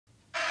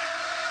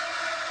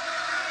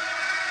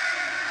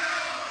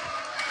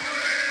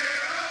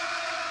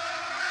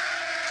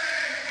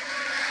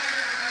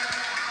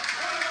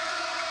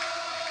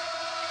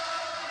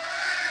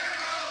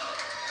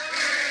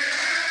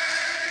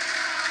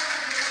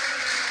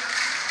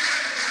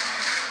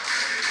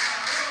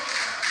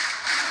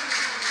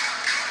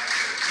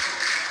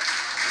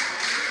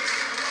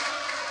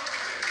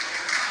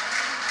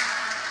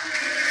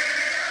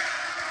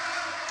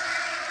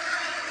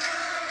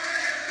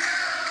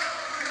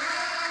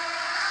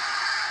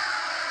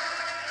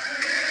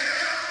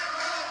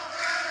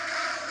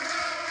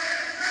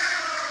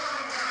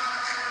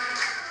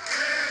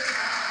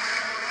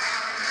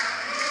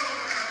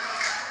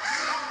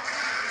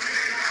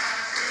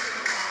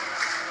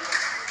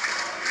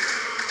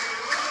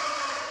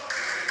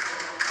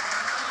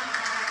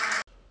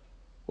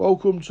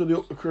Welcome to the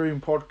Up the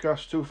Cream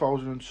podcast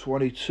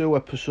 2022,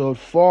 episode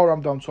 4.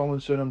 I'm Dan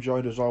Tomlinson. I'm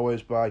joined as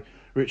always by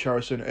Rich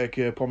Harrison,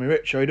 aka Pommy.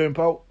 Rich, how you doing,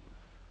 pal?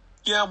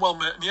 Yeah, well,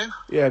 mate, and you?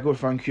 Yeah, good,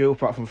 thank you,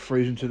 apart from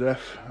freezing to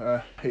death.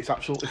 It's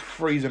absolutely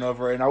freezing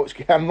over here now.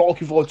 I'm not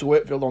looking forward to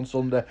Wakefield on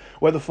Sunday.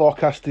 Weather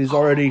forecast is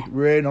already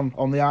rain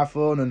on the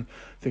iPhone, and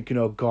thinking,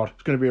 oh God,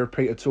 it's going to be a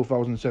repeat of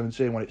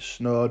 2017 when it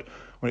snowed,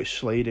 when it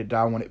sleeted it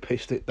down, when it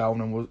pissed it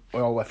down, and we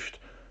all left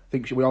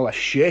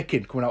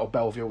shaking coming out of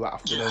Bellevue that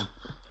afternoon.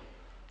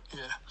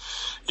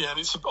 Yeah, and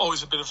it's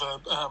always a bit of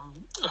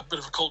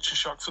a culture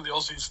shock for the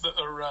Aussies that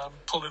are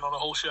pulling on a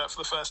whole shirt for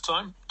the first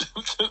time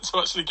to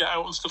actually get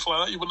out and stuff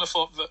like that. You wouldn't have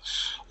thought that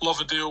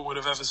Lovedale would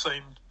have ever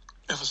seen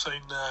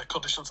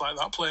conditions like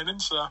that playing in.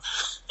 So,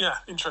 yeah,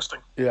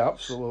 interesting. Yeah,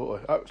 absolutely.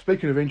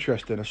 Speaking of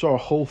interesting, I saw a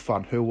Hull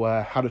fan who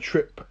had a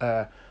trip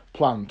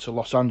planned to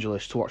Los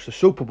Angeles to watch the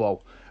Super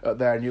Bowl at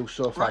their new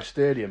SoFi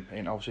Stadium,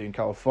 in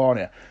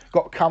California.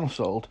 Got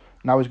cancelled.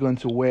 Now he's going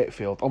to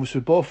Wakefield.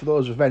 Obviously, both of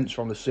those events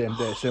are on the same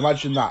day. So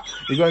imagine that.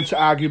 You're going to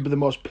arguably the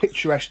most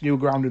picturesque new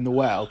ground in the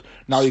world.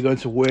 Now you're going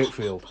to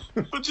Wakefield.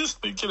 We're just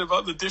thinking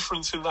about the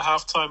difference in the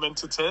halftime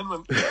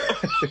entertainment.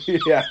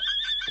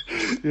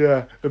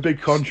 Yeah, a big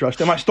contrast.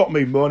 It might stop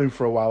me moaning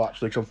for a while,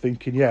 actually, because I'm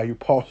thinking, yeah, you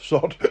poor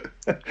sod.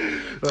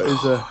 That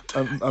is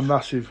a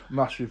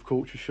massive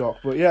culture shock.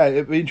 But yeah,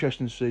 it'd be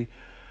interesting to see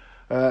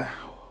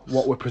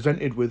what we're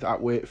presented with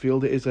at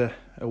Wakefield. It is a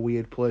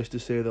weird place, to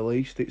say the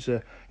least. It's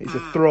a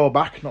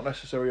throwback, not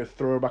necessarily a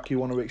throwback you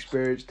want to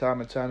experience time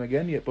and time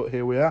again yet, but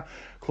here we are,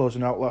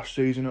 closing out last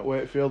season at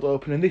Wakefield,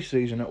 opening this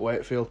season at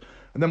Wakefield,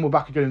 and then we're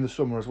back again in the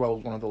summer as well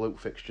as one of the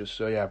Luke fixtures,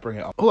 so yeah, bring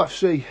it on. Hull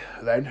FC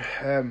then,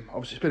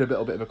 obviously it's been a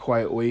little bit of a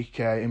quiet week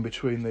in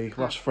between the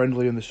last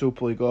friendly and the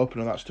Super League Open,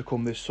 and that's to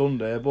come this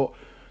Sunday, but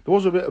there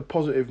was a bit of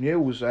positive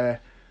news.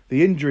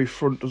 The injury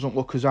front doesn't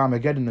look as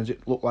Armageddon as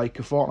it looked like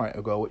a fortnight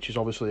ago, which is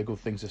obviously a good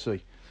thing to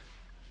see.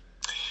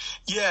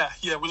 Yeah,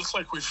 we look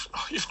like we've,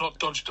 if not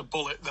dodged a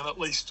bullet, then at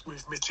least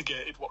we've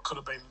mitigated what could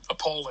have been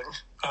appalling.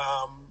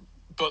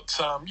 But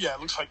it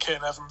looks like Kane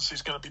Evans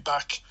is going to be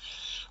back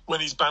when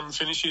his ban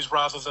finishes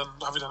rather than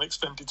having an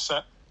extended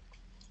set.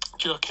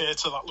 Joe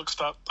Keita,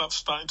 that's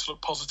starting to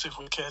look positive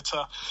with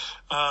Keita.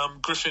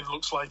 Griffin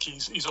looks like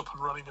he's up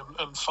and running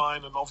and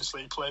fine, and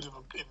obviously he played in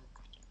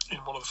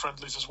one of the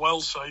friendlies as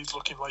well, so he's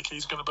looking like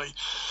he's going to be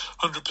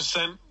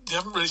 100%. They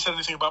haven't really said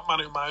anything about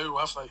Manu Mau,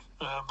 have they?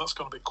 That's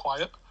gone a bit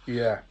quiet.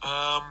 Yeah.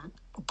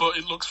 But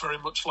it looks very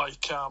much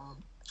like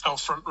our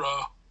front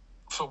row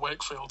for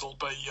Wakefield will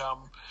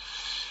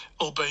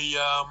be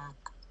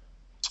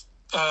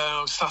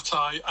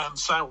Satai and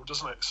Sau,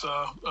 doesn't it?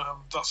 So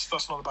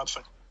that's not a bad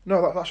thing.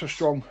 No, that's a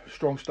strong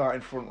starting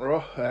front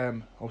row.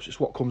 Obviously, it's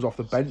what comes off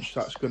the bench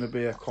that's going to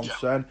be a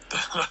concern,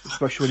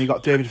 especially when you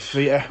got David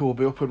Fifita who will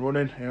be up and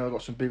running. You know, they've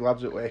got some big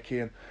lads at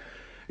Wakey, and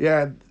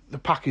yeah, the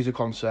pack is a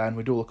concern.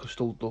 We do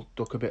still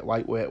look a bit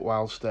lightweight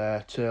whilst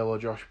Taylor,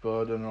 Josh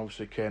Bowden, and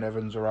obviously Kane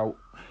Evans are out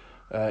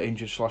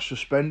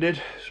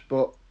injured/suspended.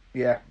 But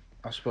yeah,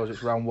 I suppose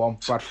it's round one.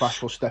 Brad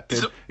Fash will step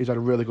in. He's had a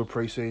really good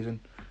pre-season.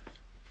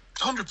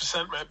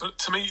 100%, mate. But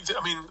to me,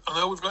 I mean, I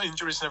know we've got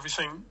injuries and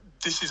everything.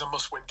 This is a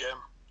must-win game,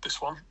 this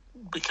one,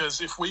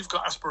 because if we've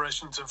got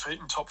aspirations of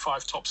hitting top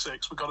 5, top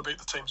 6, we've got to beat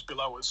the teams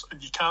below us,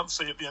 and you can't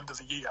see at the end of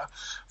the year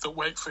that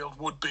Wakefield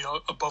would be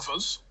above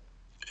us.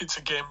 It's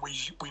a game we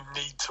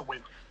need to win.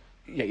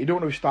 Yeah, you don't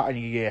want to be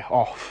starting your year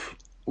off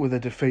with a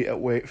defeat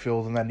at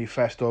Wakefield and then your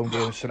first home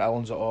game at St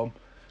Helens at home,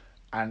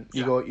 and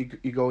you're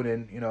going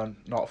in,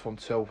 not from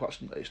till.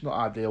 It's not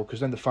ideal, because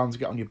then the fans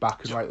get on your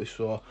back, and rightly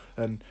so,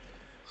 and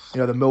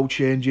the mood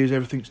changes,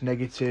 everything's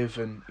negative,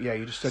 and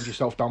you just send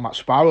yourself down that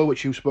spiral,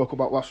 which you spoke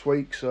about last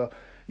week. So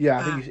yeah,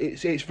 I think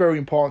it's very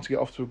important to get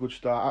off to a good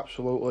start.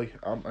 Absolutely.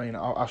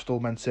 I still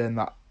maintain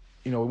that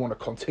we want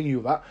to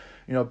continue that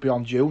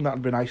beyond June.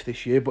 That'd be nice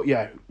this year. But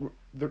yeah,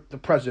 the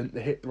present, the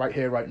hit right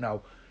here, right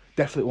now,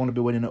 definitely want to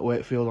be winning at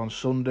Wakefield on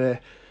Sunday.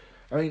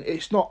 I mean,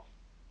 it's not.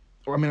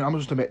 I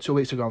must admit, 2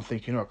 weeks ago I'm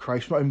thinking,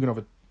 Christ, we're not even going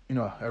to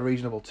have a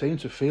reasonable team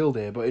to field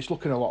here, but it's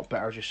looking a lot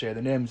better, as you say.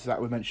 The names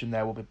that we mentioned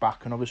there will be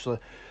back, and obviously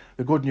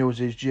the good news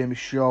is Jamie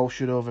Shaw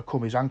should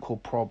overcome his ankle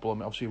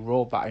problem. Obviously he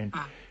rolled that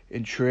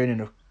in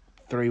training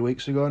 3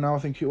 weeks ago now, I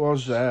think it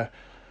was.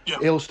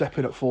 He'll step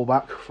in at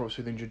full-back for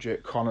obviously the injured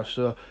Jake Connor,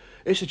 so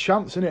it's a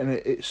chance, isn't it? And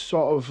it's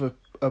sort of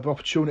an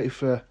opportunity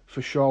for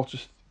Shaw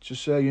to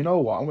say, you know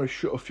what, I'm going to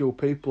shut a few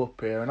people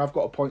up here, and I've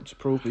got a point to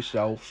prove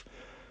myself.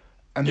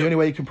 And the only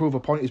way you can prove a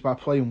point is by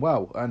playing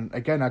well. And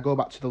again, I go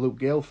back to the Luke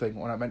Gale thing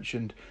when I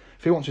mentioned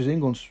if he wants his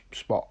England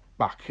spot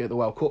back at the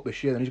World Cup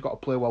this year, then he's got to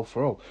play well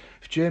for all.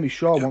 If Jamie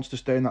Shaw wants to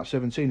stay in that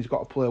 17, he's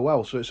got to play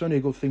well. So it's only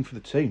a good thing for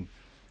the team.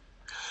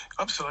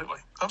 Absolutely,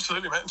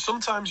 mate. And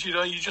sometimes, you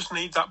just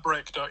need that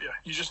break, don't you?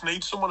 You just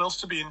need someone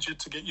else to be injured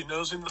to get your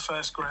nose in the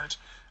first grade.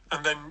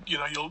 And then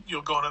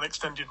you'll go on an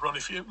extended run.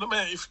 If he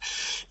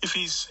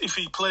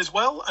plays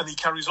well and he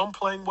carries on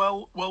playing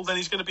well, then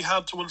he's going to be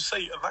hard to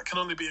unseat, and that can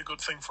only be a good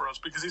thing for us,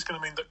 because it's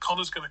going to mean that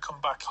Connor's going to come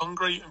back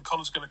hungry, and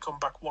Connor's going to come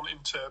back wanting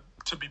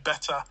to be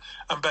better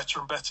and better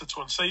and better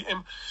to unseat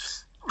him.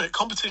 mate,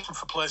 competition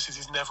for places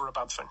is never a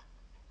bad thing.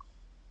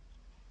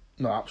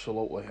 No,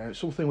 absolutely. And it's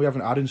something we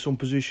haven't had in some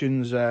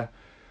positions,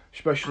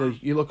 especially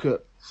you look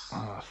at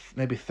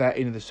maybe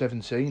 13 of the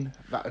 17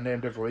 that are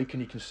named every week,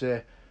 and you can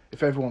say,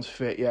 if everyone's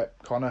fit, yeah,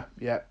 Connor,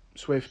 yeah,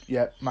 Swift,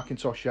 yeah,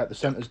 McIntosh, yeah, the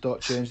centres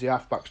don't change, the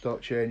half-backs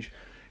don't change.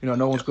 You know,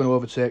 no one's going to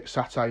overtake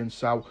Satai and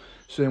Sal.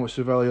 Same with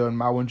Cervello and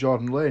Mao and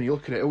Jordan Lane. You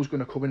look at it, who's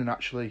going to come in and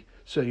actually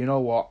say, you know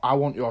what, I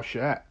want your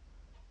shirt.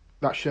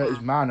 That shirt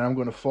is mine, and I'm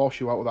going to force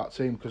you out of that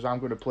team because I'm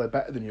going to play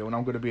better than you, and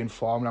I'm going to be in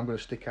form, and I'm going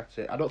to stick at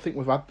it. I don't think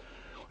we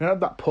had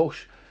that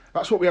push.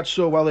 That's what we had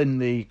so well in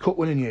the cup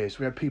winning years.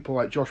 We had people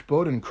like Josh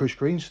Bowden and Chris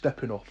Green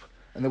stepping up,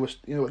 and they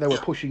were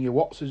pushing your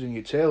Watsons and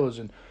your Taylors,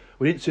 and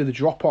we didn't see the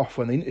drop off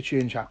when the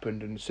interchange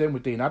happened. And same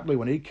with Dean Adley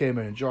when he came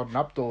in, and Jordan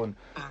Abdul, and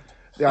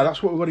yeah,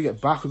 that's what we've got to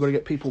get back. We've got to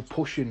get people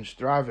pushing,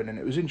 striving, and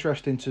it was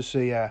interesting to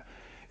see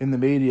in the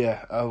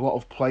media a lot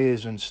of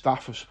players and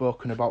staff have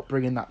spoken about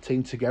bringing that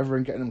team together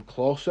and getting them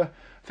closer.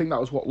 I think that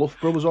was what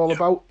Loughborough was all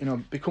about. You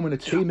know, becoming a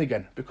team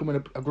again,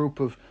 becoming a group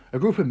of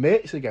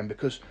mates again,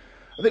 because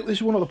I think this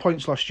is one of the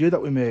points last year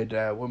that we made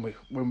when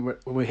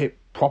we hit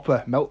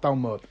proper meltdown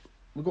mode.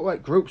 We've got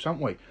like groups,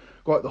 haven't we?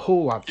 We've got like the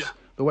Hull lads,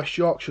 the West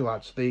Yorkshire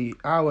lads, the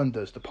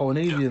Islanders, the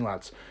Polynesian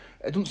lads.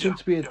 It doesn't seem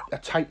to be a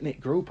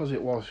tight-knit group as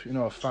it was,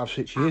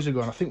 5-6 years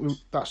ago. And I think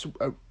that's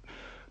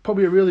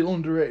probably a really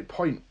underrated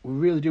point. We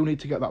really do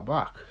need to get that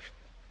back.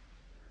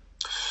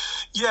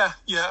 Yeah,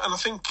 and I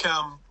think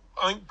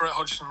Brett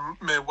Hodgson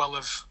may well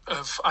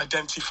have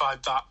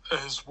identified that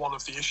as one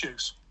of the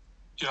issues.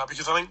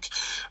 Because I think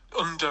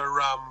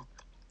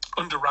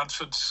under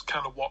Radford's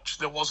kind of watch,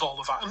 there was all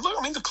of that. And look,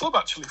 I mean, the club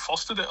actually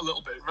fostered it a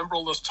little bit. Remember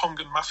all those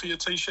Tongan Mafia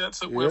T-shirts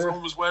that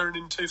everyone was wearing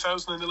in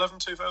 2011,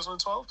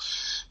 2012?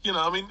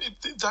 I mean,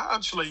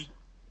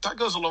 that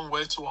goes a long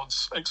way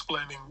towards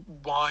explaining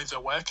why there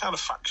were kind of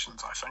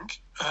factions, I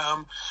think.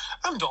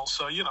 And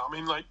also, I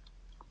mean, like,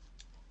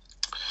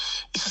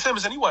 it's the same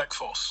as any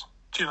workforce.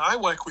 I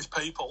work with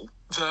people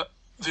that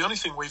the only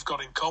thing we've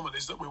got in common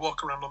is that we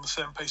walk around on the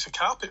same piece of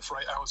carpet for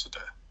 8 hours a day.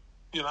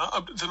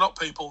 They're not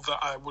people that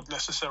I would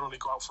necessarily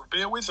go out for a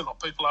beer with. They're not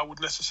people I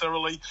would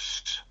necessarily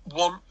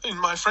want in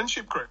my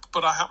friendship group,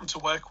 but I happen to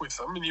work with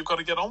them, and you've got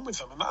to get on with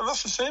them. And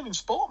that's the same in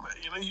sport,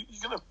 mate. You're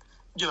going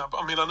to,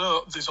 I mean, I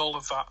know there's all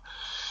of that.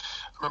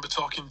 I remember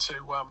talking to,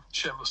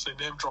 shamelessly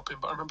name dropping,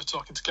 but I remember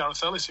talking to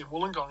Gareth Ellis in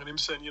Wollongong and him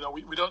saying,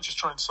 we don't just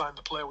try and sign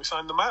the player, we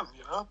sign the man,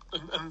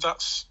 and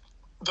that's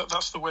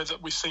the way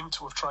that we seem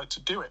to have tried to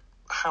do it.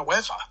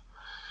 However,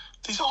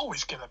 there's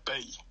always going to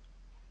be,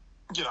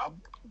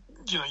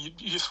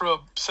 you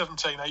throw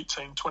 17,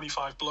 18,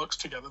 25 blokes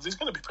together, there's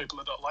going to be people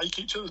that don't like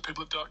each other, there's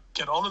people that don't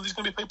get on, and there's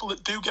going to be people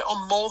that do get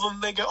on more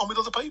than they get on with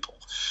other people.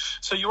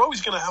 So you're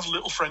always going to have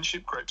little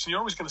friendship groups, and you're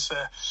always going to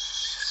say,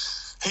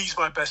 he's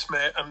my best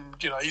mate, and,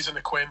 he's an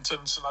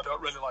acquaintance, and I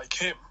don't really like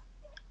him.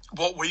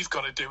 What we've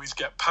got to do is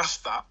get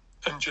past that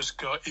and just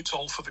go, it's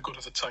all for the good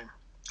of the team.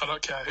 I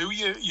don't care who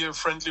you're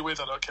friendly with,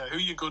 I don't care who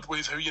you're good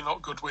with, who you're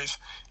not good with,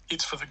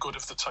 it's for the good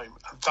of the team,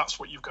 and that's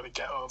what you've got to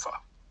get over.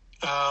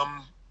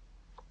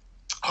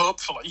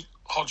 Hopefully,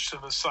 Hodgson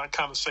has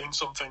kind of seen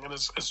something and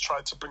has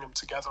tried to bring them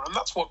together, and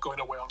that's what going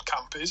away on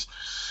camp is,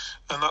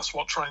 and that's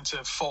what trying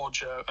to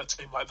forge a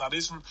team like that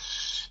is. And,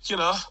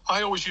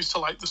 I always used to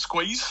like the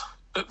squeeze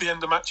at the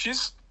end of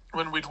matches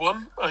when we'd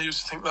won. I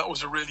used to think that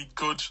was a really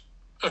good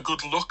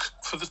look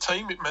for the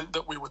team. It meant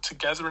that we were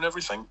together and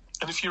everything.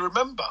 And if you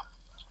remember,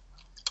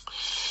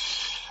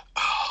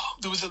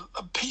 there was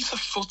a piece of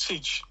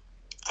footage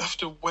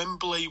after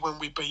Wembley when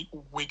we beat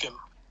Wigan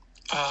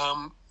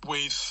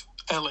with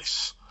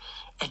Ellis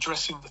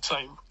addressing the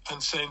team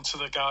and saying to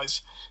the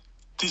guys,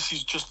 this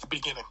is just the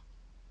beginning.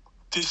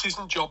 This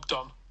isn't job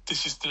done.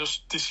 This is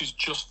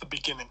just the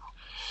beginning.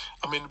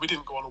 I mean, we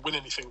didn't go on and win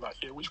anything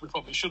that year, which we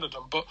probably should have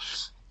done, but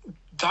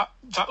that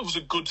was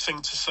a good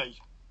thing to see.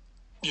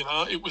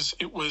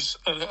 It was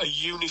a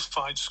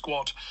unified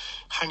squad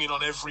hanging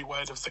on every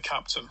word of the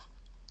captain,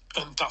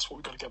 and that's what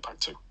we've got to get back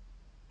to.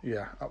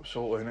 Yeah,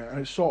 absolutely. And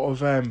it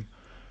sort of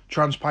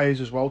transpires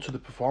as well to the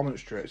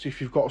performance traits.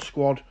 If you've got a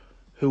squad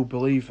who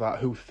believe that,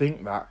 who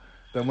think that,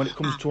 then when it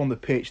comes to on the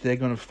pitch, they're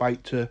going to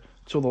fight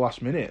till the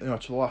last minute,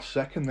 to the last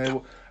second.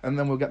 And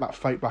then we'll get that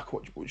fight back,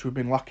 which we've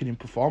been lacking in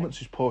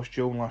performances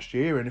post-June last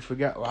year. And if we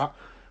get that,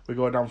 we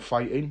go down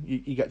fighting.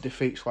 You get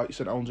defeats like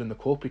St Helens in the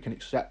Cup, you can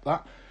accept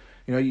that.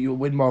 You'll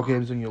win more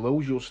games than you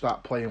lose. You'll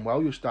start playing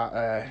well. You'll start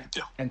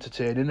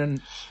entertaining,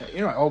 and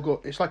it all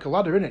go. It's like a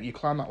ladder, isn't it? You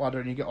climb that ladder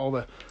and you get all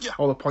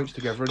the points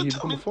together, and you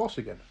become a force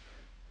again.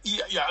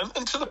 Yeah,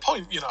 and to the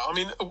point, I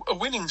mean, a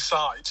winning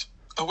side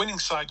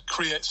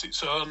creates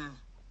its own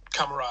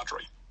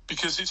camaraderie,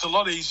 because it's a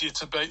lot easier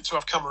to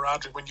have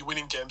camaraderie when you're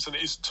winning games than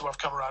it is to have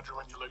camaraderie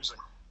when you're losing.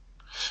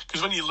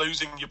 Because when you're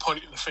losing, you're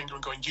pointing the finger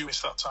and going, "You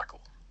missed that tackle.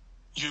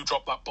 You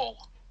dropped that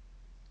ball.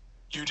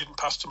 You didn't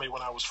pass to me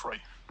when I was free."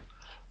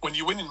 When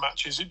you're winning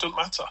matches, it doesn't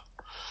matter.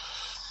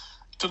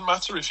 It doesn't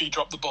matter if he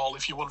dropped the ball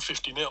if you won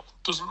 50-0.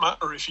 Doesn't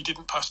matter if he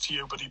didn't pass to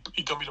you, but he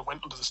dummied and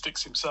went under the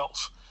sticks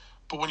himself.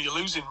 But when you're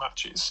losing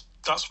matches,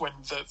 that's when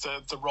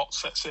the rot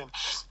sets in.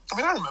 I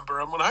mean, I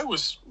remember when I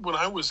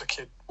was a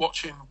kid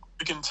watching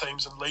Wigan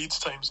teams and Leeds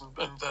teams,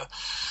 and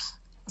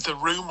the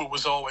rumour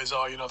was always,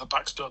 the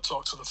backs don't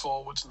talk to the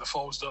forwards and the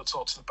forwards don't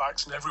talk to the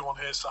backs, and everyone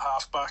hates the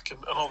half back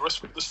and all the rest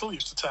of it. They still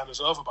used to turn us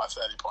over by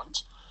 30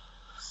 points.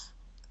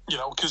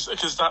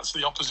 Because that's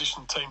the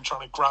opposition team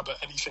trying to grab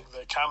at anything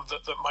they can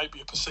that might be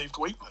a perceived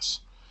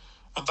weakness.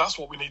 And that's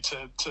what we need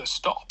to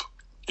stop,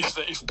 is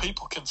that if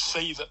people can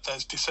see that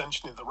there's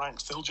dissension in the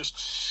ranks, they'll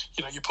just,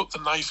 you put the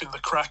knife in the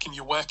crack and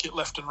you work it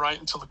left and right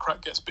until the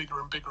crack gets bigger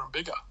and bigger and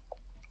bigger.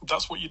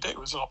 That's what you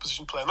do as an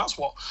opposition player. And that's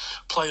what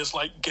players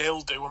like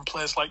Gale do and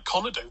players like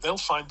Connor do. They'll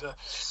find a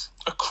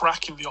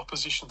crack in the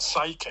opposition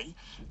psyche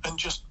and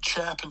just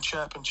chirp and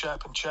chirp and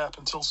chirp and chirp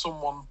until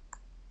someone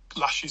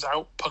lashes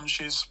out,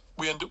 punches,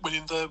 we end up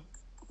winning the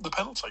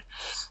penalty.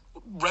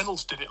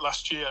 Reynolds did it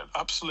last year,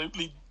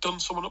 absolutely done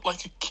someone up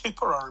like a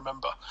kipper, I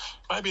remember.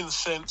 Maybe in the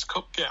Saints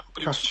Cup game,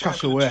 but it was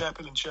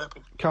chirping and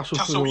chirping.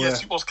 Castleway.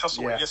 Yes, it was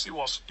Castleway. Yeah. Yes, it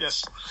was.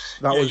 Yes.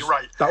 You're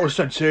right. That was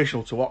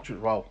sensational to watch as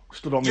well.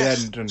 Stood on the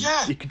end, and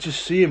you could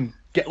just see him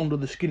get under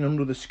the skin,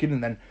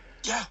 and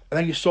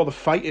then you saw the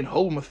fight in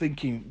Hull, and we're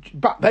thinking,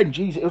 back then,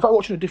 geez, it was like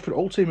watching a different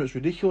Hull team. It was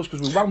ridiculous,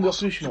 because we ran the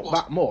opposition up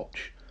that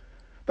much.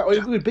 That we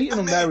were beating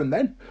them there and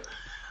then.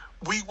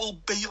 We will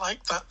be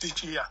like that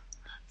this year.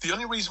 The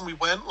only reason we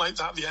weren't like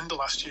that at the end of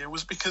last year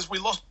was because we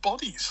lost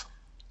bodies.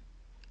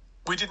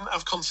 We didn't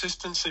have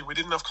consistency. We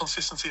didn't have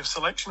consistency of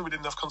selection. We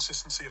didn't have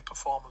consistency of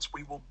performance.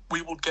 We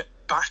will get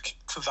back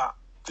to that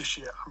this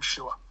year, I'm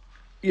sure.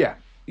 Yeah,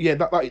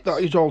 that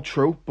is all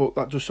true, but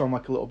that does sound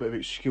like a little bit of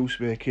excuse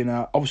making.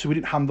 Obviously, we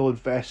didn't handle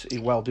adversity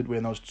well, did we,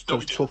 in those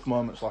tough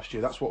moments last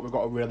year? That's what we've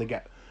got to really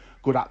get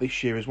good at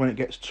this year, is when it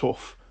gets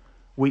tough,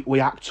 we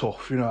act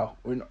tough,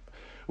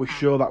 We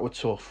show that we're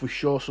tough. We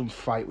show some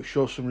fight. We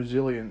show some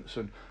resilience,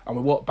 and we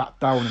won't back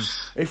down. And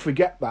if we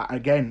get that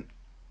again,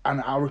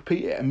 and I'll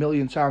repeat it a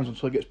million times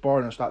until it gets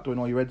boring and start doing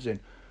all your heads in,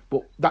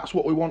 but that's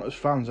what we want as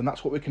fans, and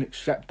that's what we can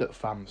accept at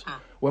fans.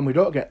 When we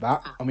don't get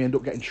that, and we end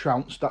up getting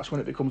trounced, that's when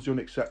it becomes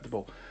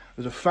unacceptable.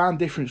 There's a fine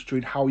difference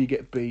between how you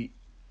get beat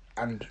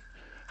and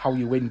how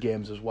you win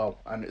games as well.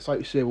 And it's like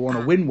you say, we want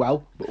to win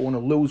well, but we want to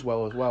lose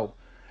well as well.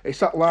 It's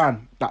that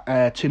line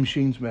that Tim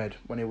Sheens made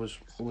when he was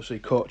obviously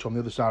coach on the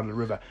other side of the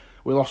river.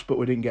 We lost, but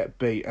we didn't get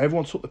beat.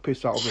 Everyone took the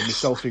piss out of him,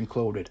 myself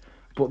included.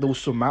 But there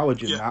was some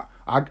mileage in that.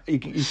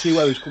 You see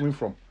where he's coming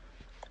from.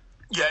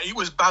 Yeah, it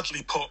was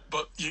badly put,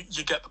 but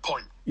you get the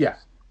point. Yeah.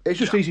 It's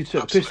just easy to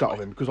take the piss out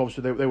of him, because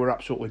obviously they were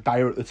absolutely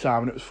dire at the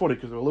time, and it was funny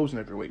because they were losing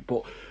every week.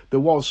 But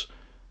there's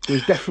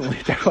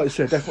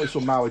definitely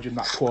some mileage in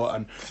that quote,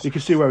 and you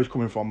can see where he's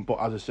coming from. But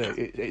as I say,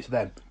 it's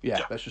them. Yeah,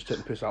 let's just take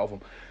the piss out of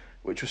them.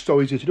 Which was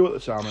so easy to do at the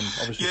time, and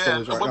obviously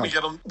still is right now.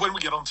 When we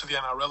get on to the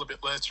NRL a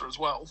bit later as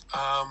well,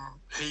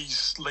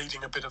 he's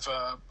leading a bit of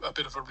a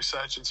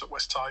resurgence at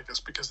West Tigers,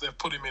 because they've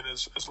put him in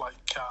as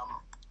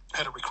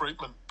head of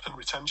recruitment and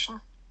retention,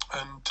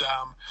 and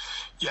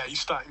he's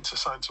starting to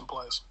sign some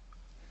players,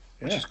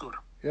 which is good.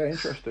 Yeah,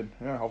 interesting.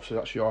 Yeah, obviously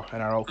that's your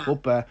NRL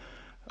club.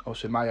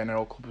 Obviously my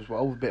NRL club as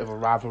well. A bit of a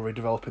rivalry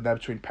developing there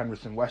between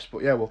Penrith and West,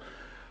 but yeah,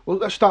 Well,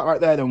 let's start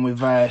right there then with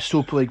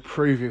Super League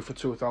preview for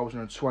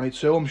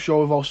 2022. I'm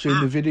sure we've all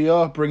seen the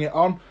video. Bring it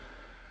on,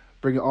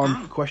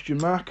 question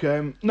mark.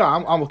 No,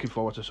 I'm looking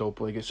forward to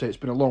Super League. It's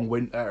been a long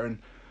winter, and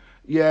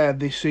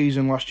this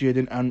season last year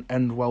didn't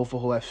end well for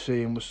Hull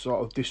FC, and was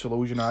sort of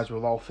disillusioned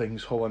with all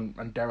things Hull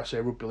and dare I say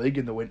Rugby League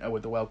in the winter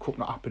with the World Cup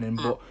not happening.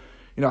 But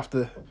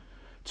after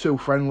 2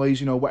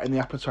 friendlies, whetting the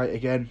appetite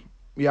again.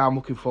 Yeah, I'm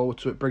looking forward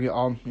to it. Bring it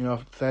on.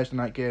 Thursday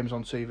night games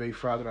on TV,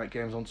 Friday night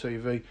games on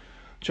TV.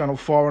 Channel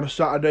 4 on a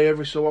Saturday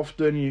every so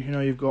often.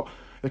 You've got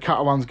the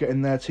Catalans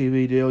getting their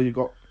TV deal. You've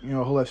got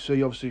Hull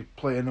FC obviously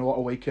playing a lot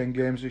of weekend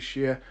games this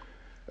year.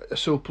 A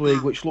Super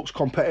League which looks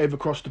competitive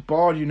across the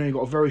board. You've got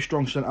a very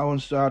strong St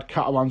Helens side.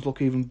 Catalans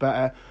look even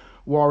better.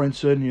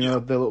 Warrington,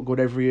 they look good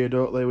every year,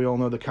 don't they? We all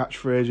know the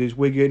catchphrases.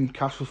 Wigan,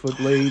 Castleford,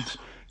 Leeds,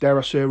 dare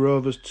I say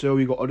Rovers too.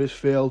 You've got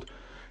Huddersfield.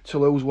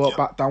 Toulouse won't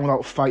back down without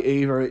a fight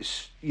either. It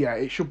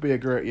should be a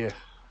great year.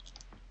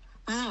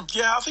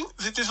 I think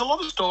there's a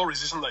lot of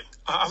stories, isn't there?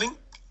 I think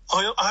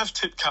I've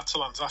tipped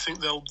Catalans. I think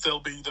they'll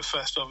be the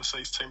first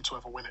overseas team to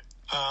ever win it.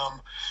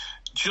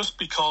 Just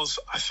because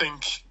I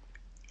think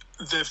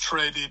they've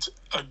traded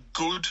a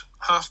good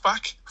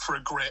halfback for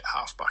a great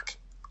halfback,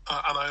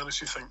 and I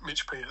honestly think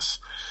Mitch Pearce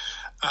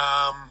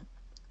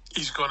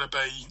is going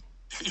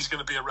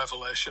to be a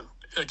revelation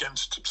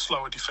against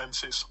slower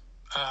defences.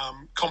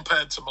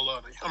 Compared to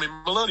Maloney, I mean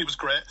Maloney was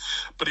great,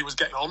 but he was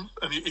getting on,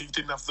 and he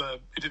didn't have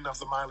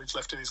the mileage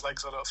left in his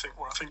legs. I don't think.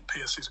 Where I think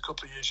Pearce is a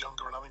couple of years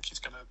younger, and I think he's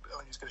gonna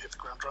hit the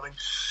ground running.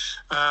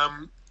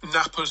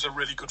 Napper's a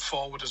really good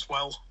forward as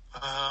well,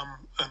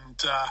 and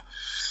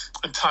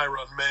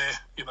Tyrone May,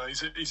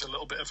 he's a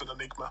little bit of an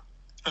enigma.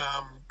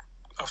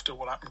 After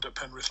what happened at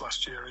Penrith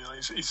last year,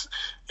 he's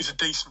a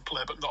decent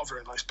player, but not a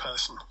very nice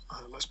person.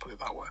 Let's put it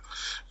that way.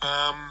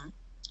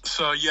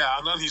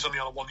 And he's only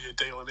on a 1-year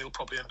deal, and he'll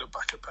probably end up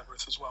back at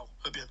Penrith as well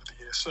at the end of the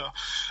year. So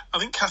I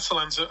think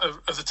Catalans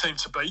are the team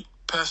to beat,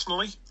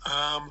 personally.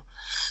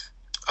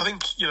 I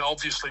think,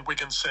 obviously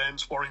Wigan,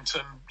 Saints,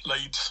 Warrington,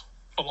 Leeds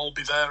will all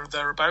be there or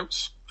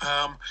thereabouts.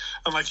 And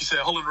like you say,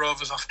 Hull and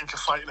Rovers, I think, are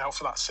fighting out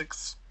for that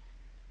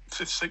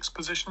fifth, sixth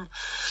position.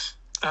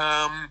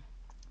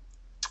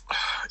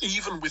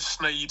 Even with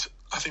Sneyd,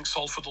 I think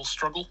Salford will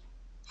struggle.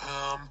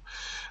 And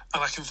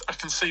I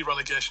can see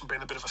relegation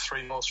being a bit of a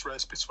three-horse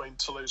race between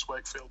Toulouse,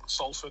 Wakefield and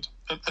Salford.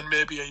 And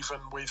maybe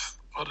even with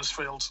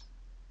Huddersfield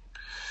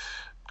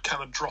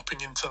kind of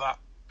dropping into that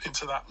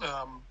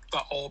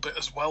orbit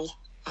as well.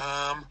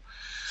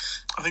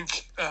 I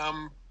think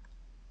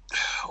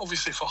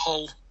obviously for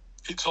Hull,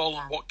 it's all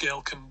on what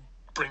Gale can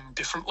bring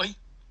differently,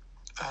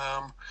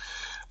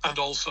 and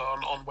also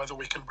on whether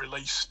we can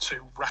release two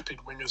rapid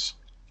wingers,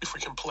 if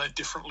we can play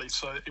differently.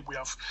 So if we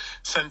have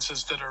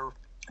centres that are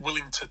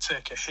willing to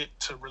take a hit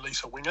to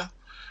release a winger,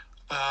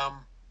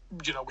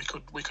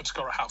 we could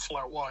score a hatful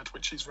out wide,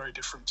 which is very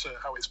different to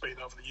how it's been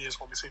over the years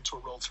when we seem to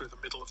have rolled through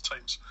the middle of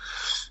teams.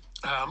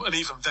 And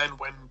even then,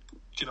 when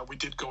we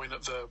did go in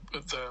at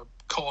the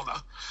corner,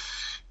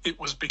 it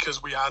was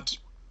because we had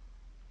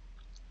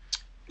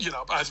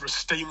either a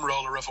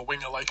steamroller of a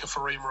winger like a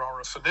Farima or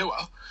a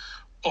Fanua,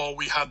 or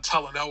we had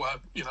Talanoa,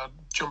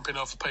 jumping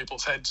over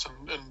people's heads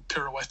and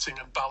pirouetting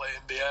and ballet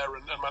in the air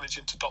and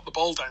managing to dot the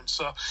ball down.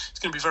 So it's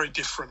going to be very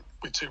different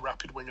with two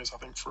rapid wingers, I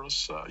think, for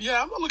us.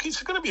 Look,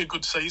 it's going to be a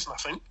good season, I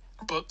think.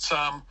 But,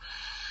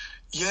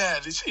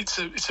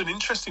 it's an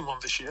interesting one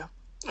this year.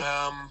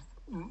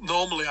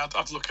 Normally,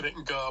 I'd look at it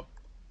and go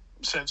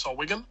Saints or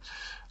Wigan.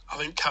 I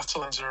think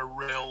Catalans are a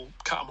real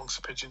cat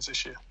amongst the pigeons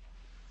this year.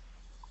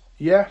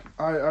 Yeah,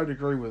 I'd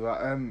agree with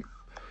that.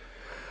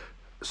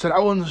 St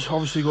Helens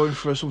obviously going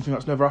for something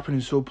that's never happened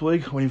in Super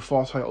League, winning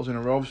 4 titles in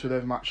a row. So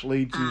they've matched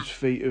Leeds'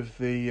 feat of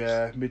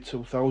the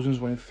mid-2000s,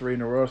 winning 3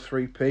 in a row,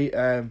 3-peat.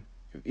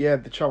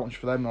 The challenge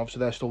for them, obviously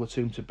they're still the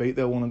team to beat.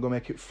 They'll want to go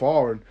make it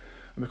 4 and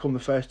become the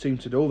first team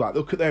to do that.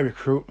 Look at their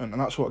recruitment, and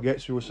that's what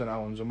gets you with St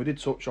Helens. And we did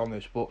touch on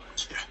this, but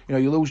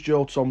you lose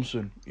Joe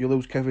Thompson, you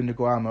lose Kevin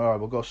Nguama,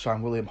 we'll go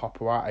sign William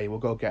Hopoate, we'll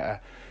go get a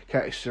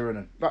Curtis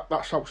Sirenen.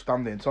 That's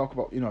outstanding. Talk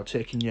about never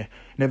taking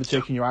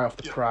your eye off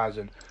the prize,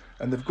 and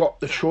they've got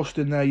the trust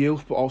in their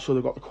youth, but also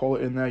they've got the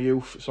quality in their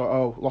youth. It's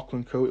like,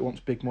 Lachlan Coote wants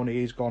big money,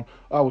 he's gone.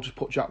 We'll just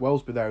put Jack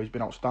Wellsby there. He's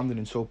been outstanding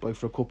in Super League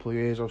for a couple of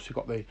years. Obviously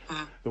got the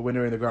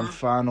winner in the grand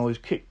final. He's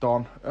kicked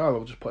on.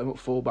 We'll just put him up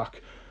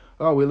fullback.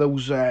 We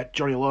lose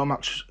Johnny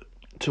Lomax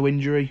to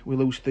injury. We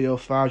lose Theo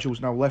Farge,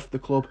 who's now left the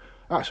club.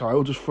 That's all right.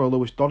 We'll just throw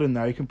Lewis Dodd in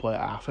there. He can play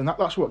at half, and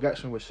that's what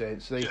gets them with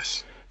Saints. They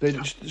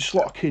just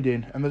slot a kid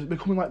in, and they're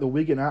becoming like the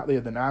Wigan, aren't they,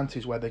 of the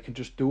 90s, where they can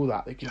just do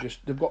that. They can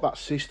they've got that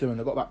system and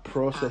they've got that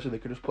process, and they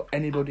can just put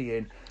anybody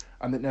in,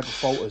 and it never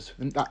falters.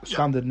 And that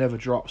standard never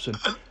drops. And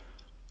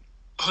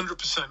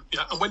 100%,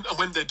 yeah. And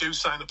when they do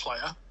sign a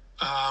player,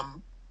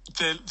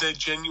 they're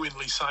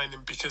genuinely signing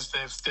because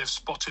they've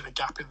spotted a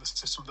gap in the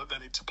system that they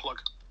need to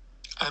plug.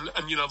 And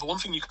the one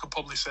thing you could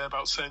probably say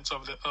about Saints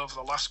over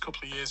the last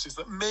couple of years is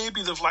that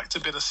maybe they've lacked a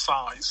bit of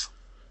size,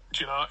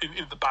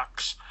 in the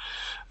backs.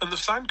 And they've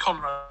signed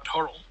Conrad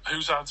Hurrell,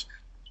 who's had,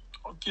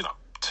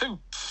 2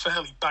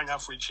 fairly bang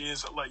average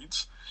years at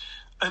Leeds.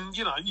 And,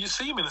 you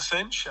see him in a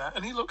Saints shirt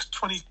and he looks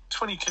 20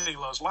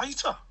 kilos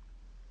lighter.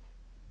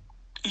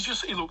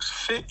 He looks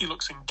fit, he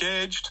looks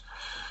engaged.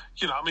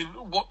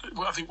 What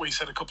I think we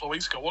said a couple of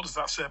weeks ago, what does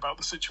that say about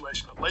the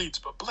situation at Leeds?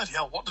 But bloody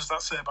hell, what does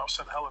that say about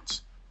St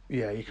Helens?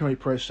 Yeah, you can only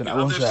praise St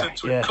Helens there. They've said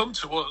to him, come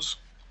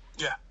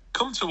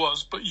to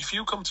us, but if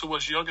you come to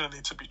us, you're going to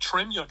need to be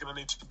trim, you're going to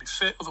need to be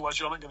fit, otherwise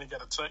you're not going to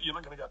get a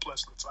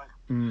place in the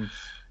team.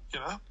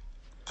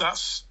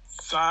 That's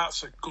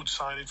a good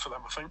signing for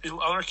them, I think.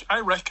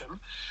 I reckon,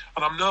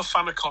 and I'm no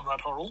fan of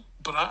Conrad Hurrell,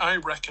 but I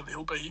reckon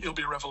he'll be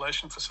a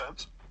revelation for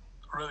Saints.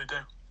 I really do.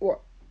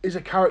 What? He's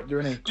a character,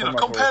 isn't he?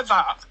 Compare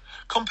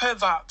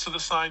that to the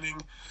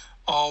signing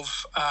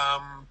of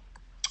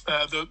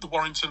the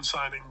Warrington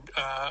signing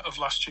of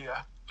last year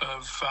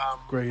of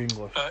Greg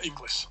Inglis.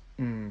 Inglis.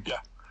 Yeah.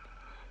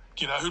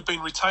 Who'd been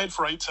retired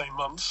for 18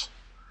 months.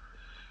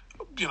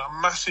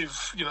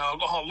 Massive,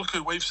 look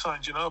who we've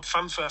signed,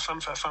 fanfare,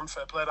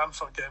 played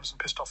Anfield games and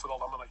pissed off with all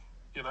that money,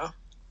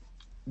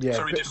 Yeah,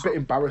 a bit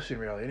embarrassing,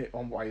 really, isn't it,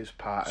 on Wyer's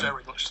part?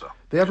 Very much so.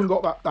 They haven't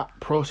got that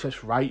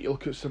process right. You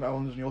look at St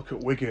Helens and you look at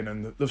Wigan,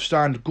 and they've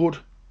signed good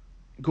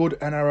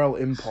NRL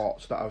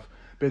imports that have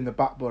been the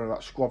backbone of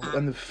that squad, but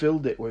then they've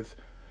filled it with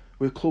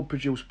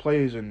club-produced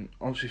players and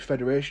obviously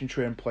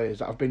Federation-trained players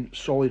that have been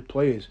solid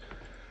players.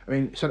 I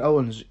mean, St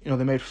Helens, they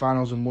made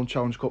finals and won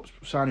Challenge Cups,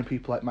 signing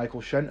people like Michael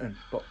Shenton,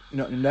 but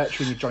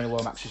nurturing your Johnny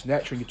Lomaxes,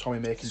 nurturing your Tommy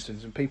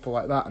Makinsons and people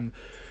like that, and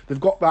they've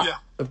got that. Yeah.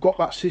 They've got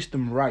that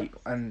system right,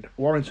 and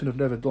Warrington have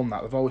never done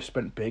that. They've always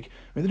spent big. I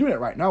mean, they're doing it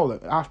right now. The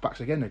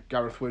halfbacks again,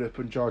 Gareth Widdop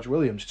and George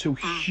Williams, 2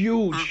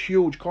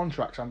 huge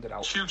contracts handed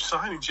out. Huge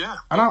signings, yeah.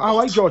 And I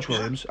like George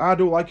Williams. I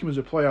do like him as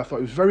a player. I thought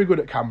he was very good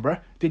at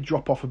Canberra. Did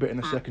drop off a bit in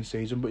the second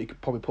season, but you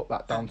could probably put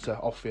that down to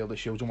off-field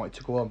issues and wanted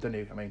to go home,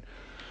 didn't he? I mean,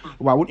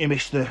 why wouldn't you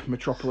miss the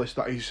metropolis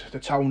that is the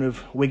town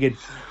of Wigan?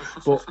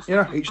 But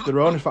each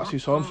their own. If that's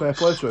his home, fair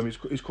play to him.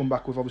 He's come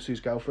back with obviously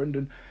his girlfriend,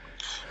 and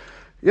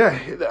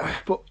Yeah,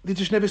 but they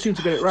just never seem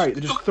to get it right.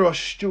 They just throw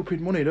stupid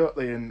money, don't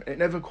they? And it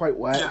never quite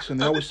works. And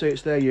they always say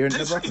it's their year, and it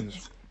never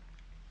happens.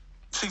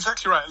 It's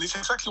exactly right, and it's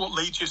exactly what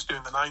Leeds used to do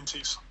in the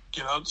 90s.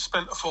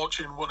 Spent a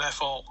fortune, won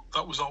F all.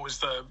 That was always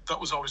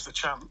the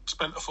chant.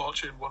 Spent a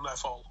fortune, won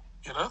F all.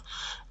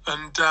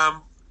 And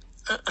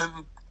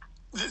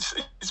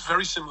it's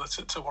very similar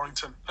to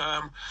Warrington.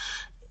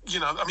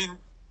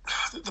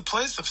 The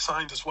players they've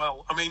signed as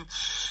well. I mean,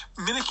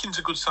 Minikin's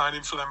a good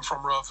signing for them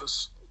from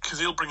Rovers because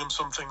he'll bring them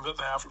something that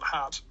they haven't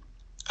had.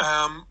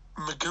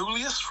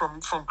 Magoulias from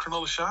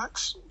Cronulla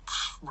Sharks,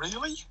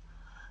 really?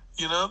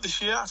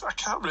 This year I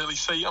can't really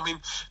see. I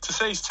mean, to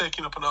say he's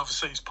taking up an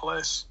overseas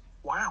place,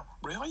 wow,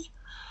 really?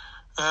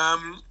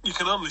 You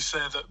can only say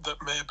that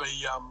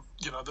maybe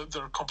that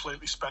they're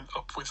completely spent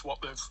up with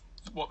what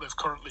they've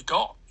currently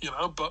got.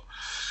 But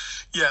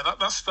yeah,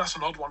 that's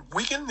an odd one.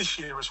 Wigan this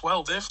year as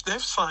well. They've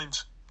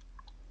signed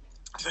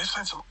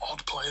some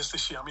odd players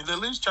this year. I mean, they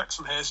lose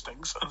Jackson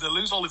Hastings and they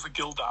lose Oliver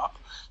Gildart,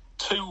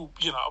 two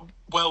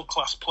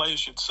world-class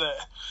players, you'd say.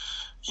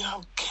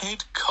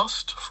 Cade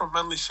Cust from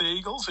Manly Sea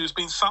Eagles, who's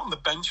been sat on the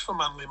bench for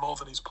Manly more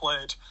than he's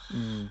played.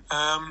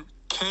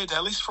 Cade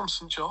Ellis from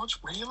St George,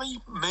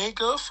 really?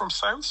 Mago from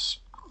Souths,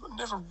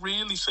 never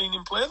really seen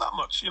him play that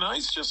much.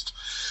 He's just,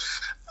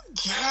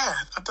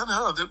 I don't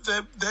know.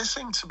 They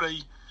seem to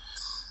be,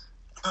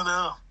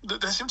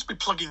 they seem to be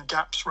plugging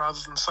gaps rather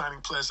than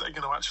signing players that are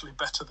going to actually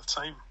better the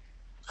team.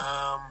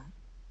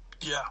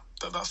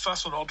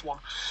 That's an odd one.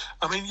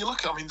 I mean,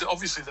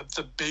 obviously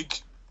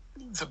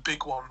the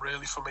big one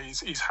really for me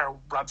is how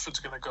Radford's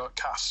going to go at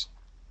Cass.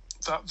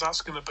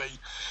 That's going to be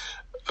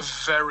a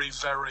very,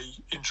 very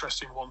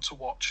interesting one to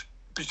watch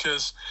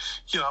because,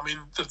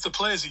 the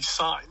players he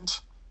signed,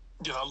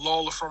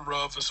 Lawler from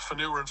Rovers,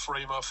 Fanua and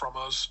Fremo from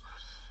us.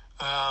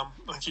 I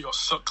think he got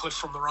Sutcliffe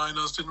from the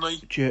Rhinos, didn't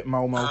he? Jake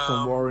Malmo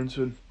from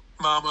Warrington.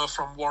 Malmo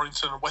from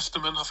Warrington and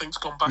Westerman, I think, has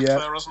gone back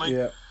there, hasn't he?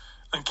 Yeah.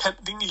 And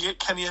didn't he get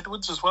Kenny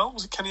Edwards as well?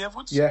 Was it Kenny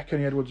Edwards? Yeah,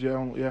 Kenny Edwards,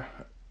 yeah.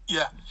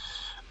 Yeah.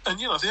 And,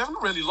 they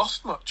haven't really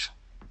lost much.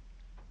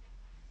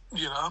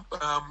 I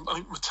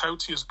think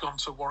Matauti has gone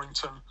to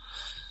Warrington,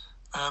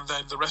 and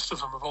then the rest of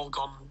them have all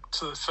gone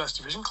to First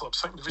Division clubs,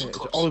 Second Division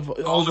clubs.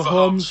 Oliver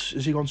Holmes,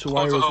 has he gone to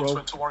Wire as well? Holmes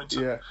went to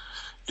Warrington.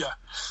 Yeah.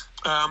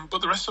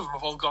 But the rest of them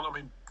have all gone. I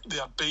mean, they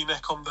had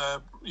Benek on there,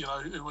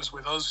 who was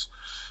with us.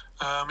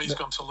 He's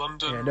gone to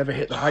London. Yeah, never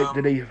hit the hype,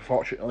 did he,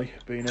 unfortunately,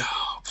 Benek.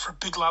 For a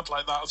big lad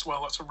like that as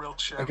well, that's a real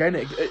shame.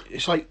 Again,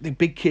 it's like the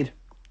big kid.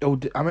 There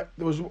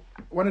was,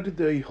 when I did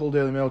the Hull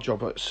Daily Mail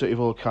job at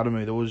Cityville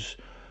Academy, there was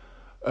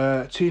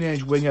a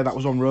teenage winger that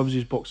was on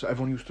Rovers' books that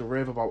everyone used to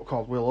rave about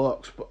called Will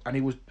Oakes, and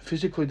he was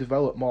physically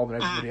developed more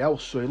than everybody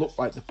else, so he looked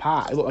like the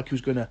part. He looked like he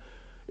was going to,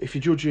 if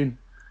you're judging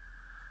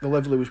the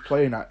level he was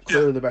playing at,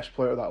 clearly the best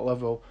player at that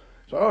level.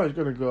 So, he's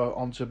going to go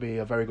on to be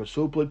a very good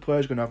Super League player,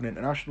 he's going to have an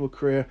international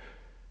career.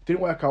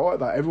 Didn't work out like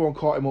that. Everyone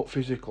caught him up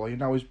physically, and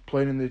now he's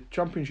playing in the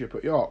Championship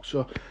at York.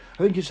 So I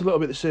think it's a little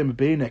bit the same with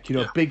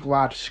Benek. Big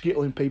lad,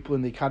 skittling people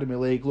in the Academy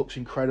League, looks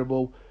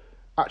incredible.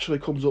 Actually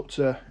comes up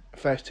to a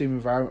first team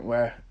environment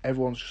where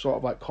everyone's sort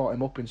of like caught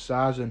him up in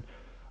size, and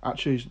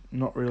actually he's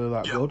not really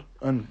that good.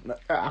 And it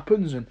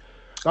happens, and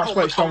that's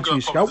why it's down to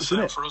your scouts, isn't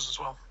it? For us as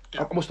well.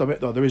 I must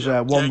admit though, there is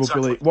one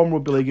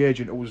rugby league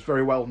agent who was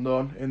very well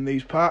known in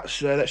these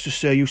parts. Let's just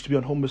say he used to be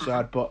on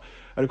Humberside, but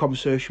I had a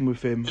conversation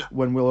with him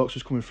when Will Oakes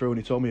was coming through, and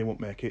he told me he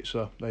wouldn't make it.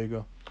 So there you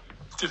go.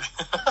 Did he?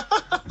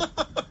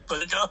 There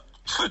you go.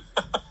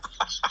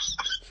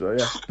 So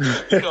yeah,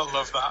 you gotta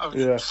love that.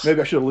 Yeah,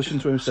 maybe I should have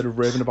listened to him instead of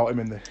raving about him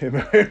in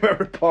my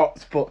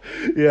reports. But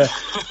yeah,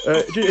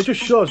 it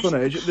just shows,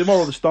 doesn't it? The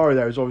moral of the story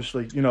there is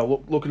obviously,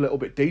 look a little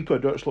bit deeper.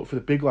 Don't just look for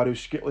the big lad who's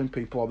skittling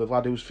people or the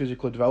lad who's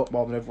physically developed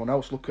more than everyone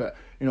else. Look at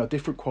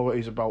different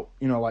qualities about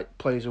like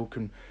players who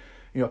can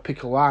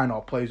pick a line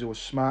or players who are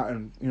smart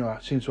and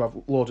seem to have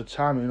loads of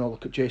time. And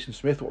look at Jason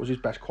Smith. What was his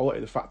best quality?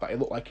 The fact that he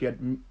looked like he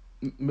had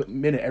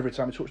minute every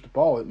time he touched the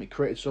ball. He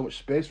created so much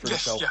space for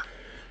himself. Yeah.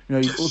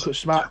 You look at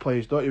smart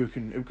players, don't you,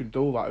 who can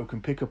do that, who can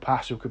pick a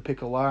pass, who can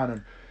pick a line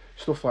and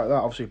stuff like that.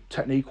 Obviously,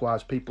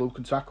 technique-wise, people who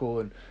can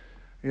tackle. And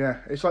yeah,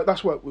 it's like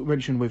that's what we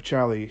mentioned with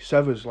Charlie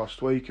Severs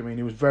last week. I mean,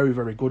 he was very,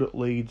 very good at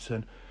Leeds,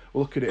 and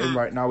we're looking at him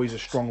right now. He's a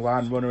strong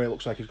line runner. He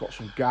looks like he's got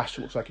some gas.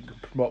 It looks like he can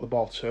promote the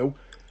ball too,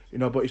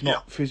 but he's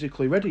not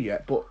physically ready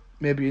yet. But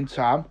maybe in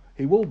time,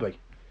 he will be.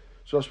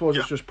 So I suppose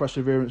it's just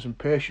perseverance and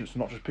patience,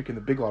 not just picking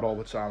the big lad all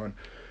the time. And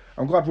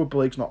I'm glad rugby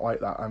league's not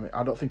like that. I mean,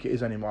 I don't think it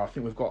is anymore. I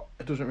think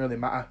it doesn't really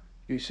matter.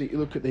 You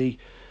look at the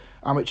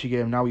amateur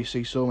game now, you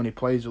see so many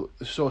players,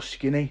 they're so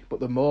skinny, but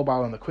they're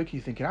mobile and they're quick.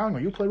 You're thinking, hang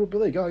on, you play rugby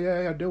league? Oh,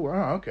 yeah, I do.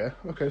 Oh,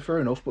 okay, fair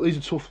enough. But these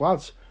are tough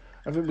lads.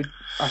 I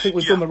think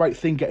we've done the right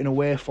thing getting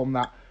away from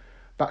that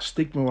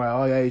stigma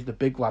where, he's the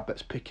big lad,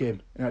 let's pick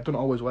him. It doesn't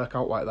always work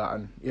out like that.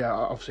 And,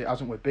 obviously it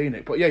hasn't with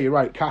Benek. But, yeah, you're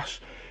right, Cass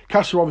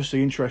are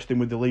obviously interesting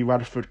with the Lee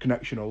Radford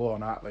connection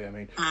alone, aren't they? I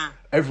mean,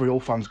 every Hull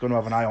fan's going to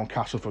have an eye on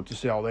Castleford to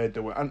see how they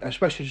do it, and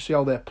especially to see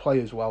how they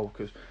play as well,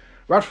 because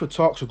Radford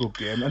talks a good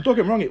game, and don't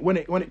get me wrong, when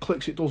it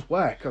clicks, it does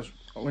work. Because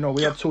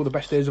we had two of the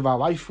best days of our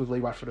life with Lee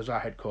Radford as our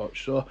head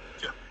coach. So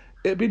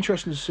it'd be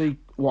interesting to see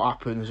what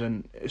happens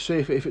and see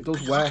if it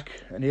does work.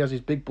 And he has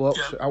his big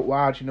blokes out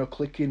wide,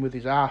 clicking with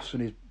his ass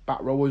and his back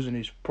rowers and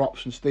his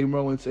props and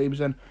steamrolling teams.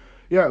 Then,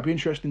 yeah, it'll be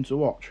interesting to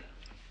watch.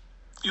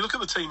 You look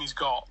at the team he's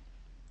got.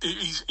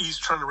 He's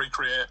trying to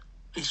recreate.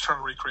 He's trying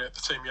to recreate the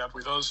team he had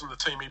with us and the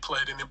team he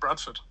played in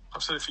Bradford.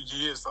 I've said it for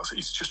years.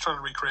 He's just trying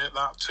to recreate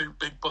that. Two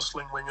big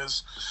bustling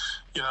wingers,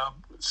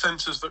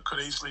 centres that could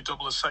easily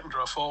double as second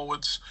row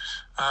forwards,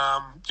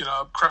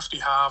 crafty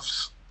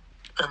halves,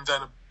 and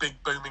then a big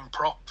booming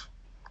prop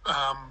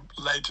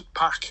led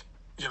pack.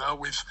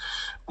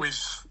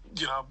 With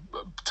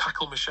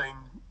tackle machine,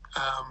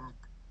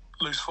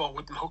 loose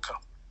forward and hooker.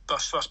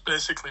 That's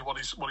basically what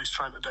he's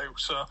trying to do.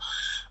 So.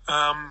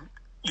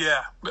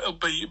 It'll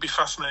be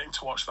fascinating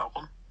to watch that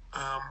one.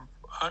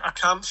 I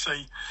can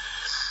see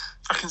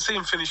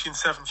him finishing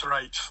 7th or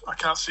 8th. I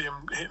can't see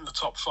him hitting the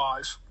top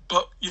 5.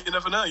 But you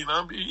never know,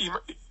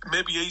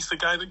 maybe he's the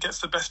guy that gets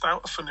the best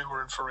out of Fanua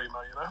and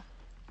Farima,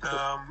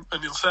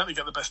 and he'll certainly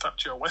get the best out of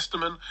Joe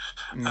Westerman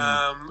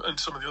and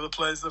some of the other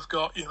players they've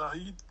got.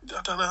 I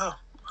don't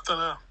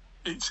know.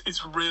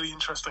 It's really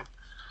interesting.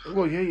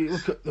 Well, yeah, you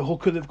look at the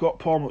hooker they've got,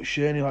 Paul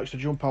McShane. He likes to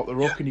jump out the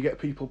ruck, and you get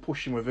people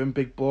pushing with him,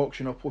 big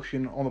blokes,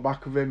 pushing on the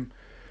back of him.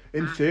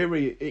 In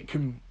theory, it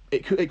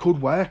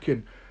could work.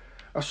 And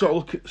I sort of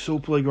look at the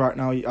Super League right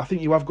now. I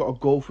think you have got a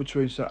gulf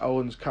between St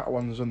Helens,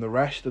 Catalans, and the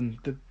rest. And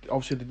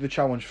obviously, the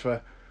challenge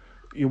for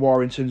your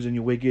Warringtons and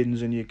your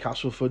Wiggins and your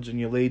Castlefords and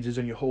your Leedses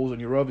and your Hulls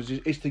and your Rovers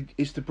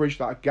is to bridge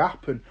that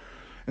gap. And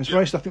to be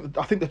honest, I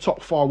think the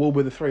top 4 will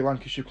be the 3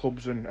 Lancashire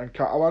clubs and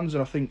Catalans,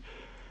 and I think.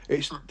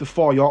 It's the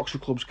 4 Yorkshire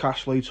clubs,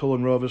 Cash, Leeds, Hull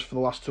and Rovers for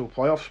the last 2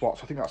 playoff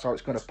spots. I think that's how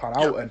it's going to pan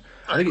out. And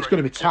I think it's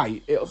going to be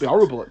tight. It'll be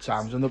horrible at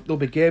times. And there'll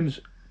be games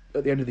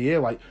at the end of the year,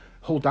 like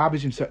Hull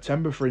Derby's in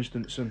September, for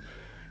instance. And,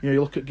 you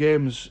look at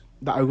games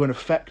that are going to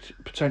affect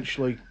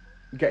potentially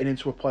getting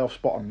into a playoff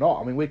spot or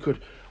not. I mean, we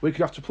could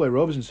have to play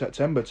Rovers in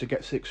September to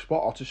get 6th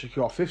spot or to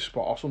secure 5th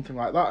spot or something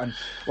like that. And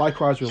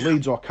likewise with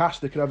Leeds or Cass,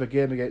 they could have a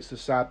game against the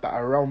side that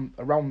are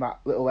around that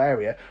little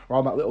area,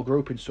 around that little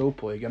group in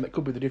Super League, and that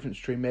could be the difference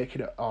between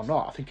making it or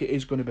not. I think it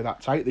is going to be that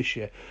tight this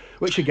year,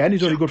 which again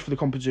is only good for the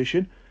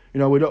competition. We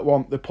don't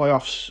want the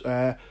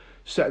playoffs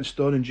set in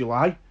stone in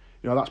July.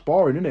 That's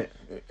boring, isn't it?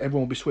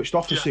 Everyone will be switched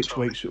off for 6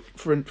 weeks.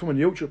 From a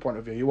neutral point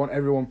of view, you want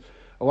everyone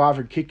alive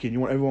and kicking. You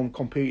want everyone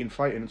competing,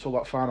 fighting until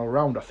that final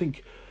round. I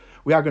think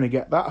we are going to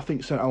get that. I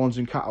think St Helens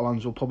and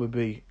Catalans will probably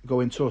be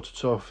going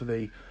toe-to-toe for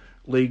the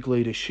League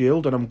Leaders'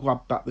 Shield, and I'm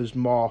glad that there's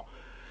more.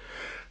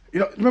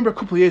 Remember a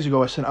couple of years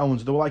ago at St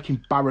Helens, they were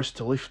embarrassed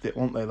to lift it,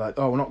 weren't they? Like,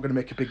 we're not going to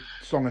make a big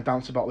song and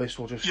dance about this.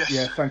 We'll just,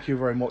 thank you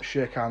very much,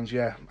 shake hands,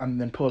 and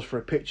then pose for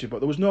a picture. But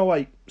there was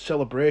no,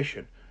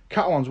 celebration.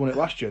 Catalans won it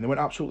last year, and they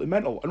went absolutely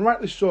mental. And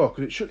rightly so,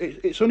 because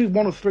it's only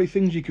one of 3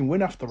 things you can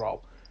win after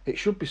all. It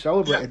should be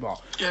celebrated more.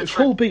 If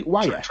Hull beat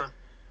Wyre,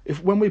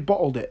 when we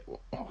bottled it,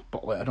 I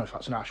don't know if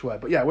that's an harsh word,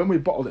 but when we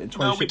bottled it in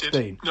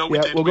 2016, we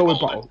did. We'll go with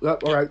bottled.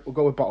 All right, we'll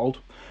go with bottled.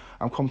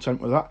 I'm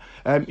content with that.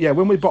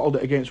 When we bottled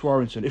it against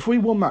Warrington, if we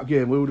won that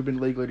game, we would have been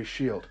League Leaders'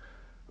 Shield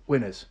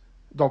winners,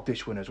 dog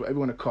dish winners, whatever you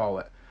want to call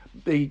it.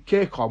 The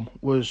KCOM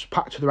was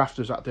packed to the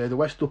rafters that day. The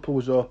West Upper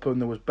was open.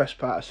 There was best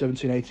part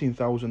of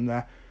 18,000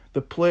 there.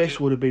 The place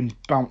would have been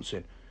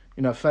bouncing.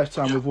 First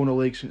time we've won a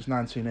league since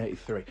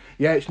 1983.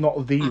 Yeah, it's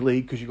not the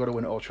league because you've got to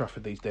win at Old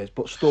Trafford these days,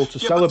 but still to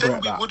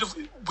celebrate that.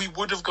 We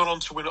would have gone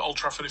on to win at Old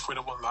Trafford if we'd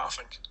have won that, I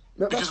think.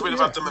 Because we'd have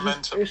had the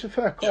momentum. It's a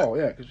fair call,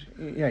 because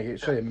you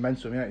say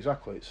momentum,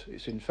 exactly.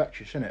 It's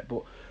infectious, isn't it?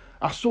 But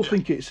I still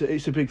think it's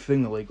a big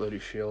thing, the League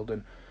Leaders' Shield,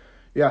 and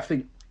I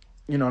think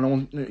no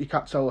one, you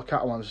can't tell the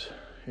Catalans,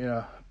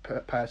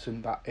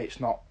 person that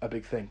it's not a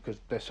big thing because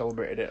they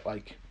celebrated it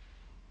like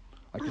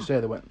I say,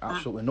 they went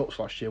absolutely nuts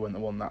last year when they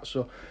won that.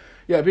 So.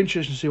 Yeah, it'd be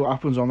interesting to see what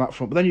happens on that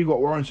front. But then you've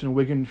got Warrington and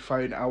Wigan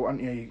fighting it out,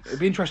 haven't you? It'd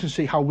be interesting to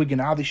see how Wigan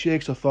are this year,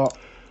 because I thought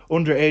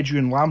under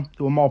Adrian Lamb,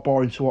 they were more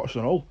boring to watch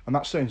than Hull, and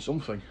that's saying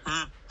something.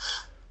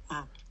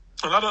 And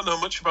I don't know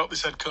much about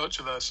this head coach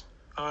of theirs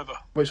either.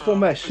 Well, it's from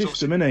their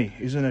system, isn't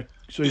he?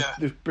 So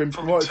they've been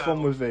promoted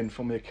from within,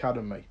 from the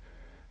academy.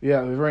 Yeah,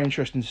 it'll be very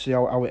interesting to see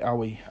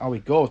how he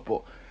goes.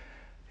 But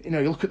you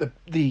look at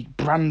the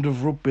brand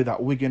of rugby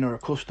that Wigan are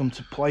accustomed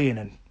to playing,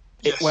 and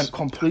it went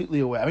completely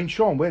away. I mean,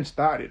 Sean Wayne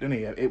started it, didn't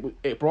he?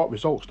 It brought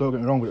results, don't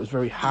get me wrong, but it was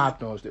very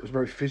hard-nosed. It was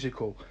very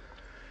physical.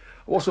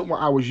 It wasn't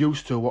what I was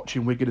used to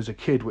watching Wigan as a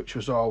kid, which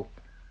was all...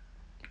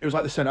 It was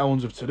like the St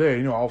Helens of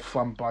today, all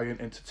flamboyant,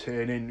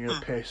 entertaining,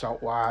 pace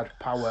out wide,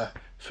 power,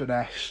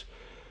 finesse,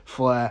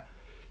 flair.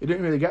 You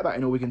didn't really get that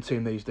in a Wigan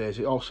team these days.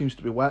 It all seems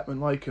to be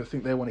workmanlike. I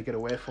think they want to get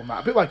away from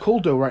that. A bit like Hull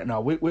do right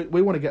now. We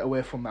want to get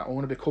away from that. We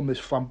want to become this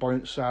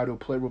flamboyant side who'll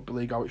play rugby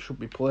league how it should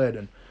be played,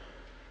 and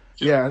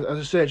yeah, as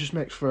I say, it just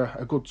makes for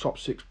a good top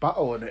 6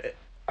 battle, and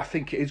I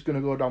think it is going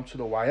to go down to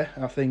the wire.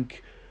 And I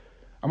think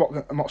I'm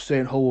not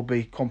saying Hull will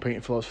be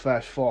competing for those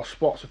first 4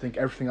 spots. I think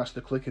everything has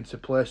to click into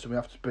place, and we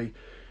have to be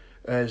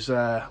as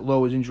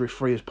low as injury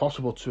free as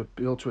possible to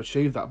be able to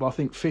achieve that. But I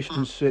think 5th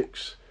and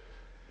 6th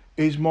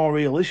is more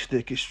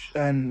realistic.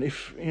 And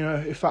if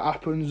that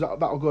happens,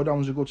 that'll go down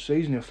as a good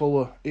season.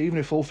 Even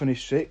if Hull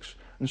finish 6th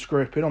and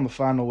scrape in on the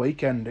final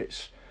weekend,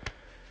 it's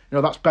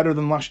that's better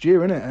than last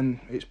year, isn't it? And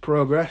it's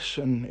progress.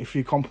 And if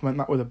you complement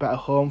that with a better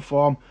home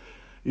form,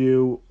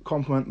 you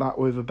complement that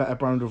with a better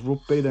brand of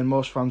rugby, then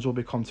most fans will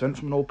be content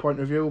from an Hull point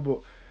of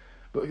view.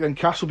 But then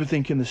Cass will be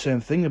thinking the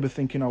same thing. They'll be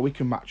thinking, we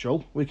can match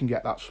Hull. We can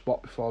get that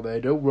spot before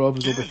they do.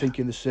 Rovers will be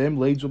thinking the same.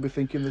 Leeds will be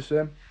thinking the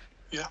same.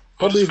 Yeah.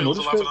 Probably even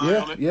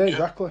Huddersfield. Yeah,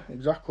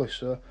 exactly.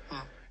 So,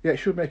 it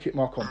should make it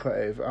more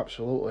competitive,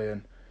 absolutely.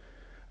 And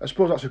I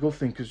suppose that's a good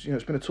thing because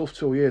it's been a tough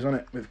 2 years,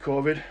 hasn't it, with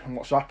COVID and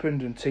what's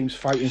happened, and teams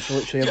fighting for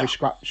literally every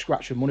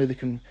scratch of money they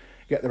can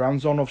get their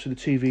hands on. Obviously,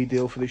 the TV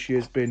deal for this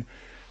year's been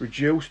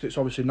reduced. It's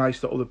obviously nice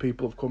that other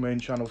people have come in.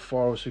 Channel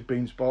 4, obviously,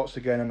 beIN Sports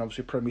again, and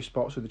obviously Premier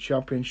Sports with the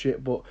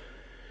Championship. But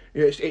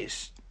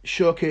it's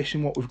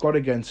showcasing what we've got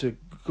again to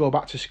go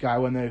back to Sky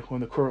when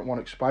the current one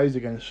expires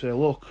again and say,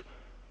 look,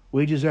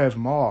 we deserve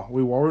more.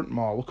 We warrant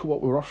more. Look at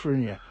what we're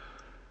offering you.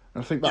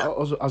 And I think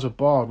that as a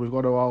board, we've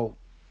got to all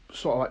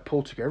sort of like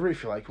pull together,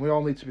 if you like. And we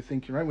all need to be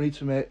thinking, right, we need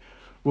to make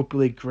rugby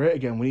league great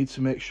again. We need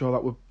to make sure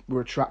that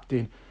we're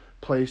attracting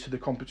players to the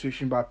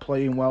competition by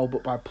playing well,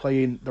 but by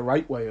playing the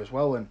right way as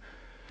well. And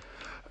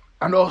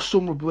I know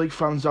some rugby league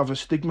fans have a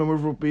stigma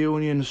with rugby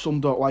union,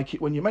 some don't like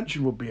it when you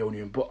mention rugby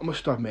union, but I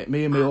must admit,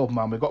 me and my old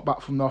man, we got back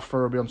from North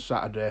Ferriby on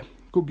Saturday.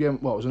 Good game,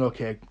 well, it was an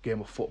okay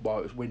game of football.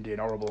 It was windy and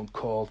horrible and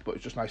cold, but it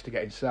was just nice to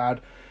get inside.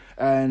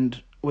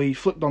 And we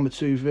flipped on the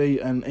TV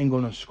and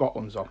England and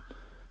Scotland's on.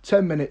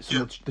 10 minutes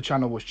and the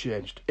channel was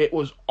changed. It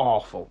was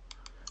awful.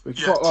 We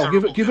thought,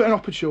 give it an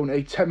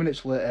opportunity. 10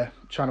 minutes later,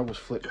 channel was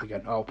flipped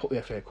again. I'll put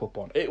the FA Cup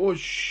on. It was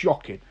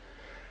shocking.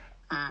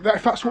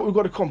 If that's what we've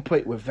got to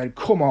compete with, then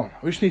come on.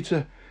 We just need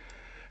to,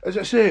 as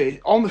I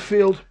say, on the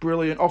field,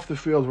 brilliant. Off the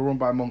field, we're run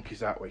by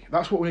monkeys, aren't we?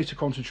 That's what we need to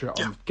concentrate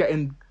on.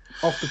 Getting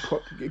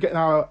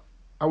our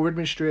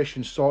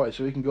administration sorted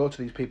so we can go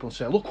to these people and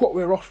say, look what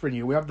we're offering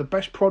you. We have the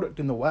best product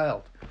in the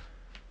world.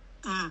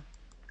 And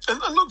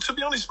look, to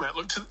be honest, mate,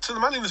 look, to the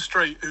man in the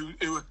street who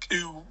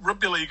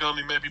rugby league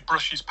only maybe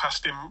brushes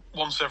past him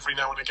once every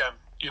now and again,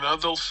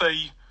 they'll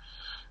say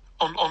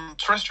on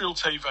terrestrial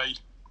TV,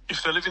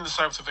 if they live in the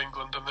south of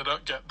England and they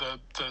don't get the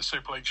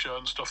Super League show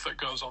and stuff that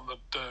goes on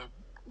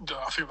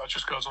I think that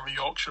just goes on the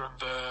Yorkshire and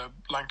the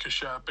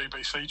Lancashire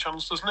BBC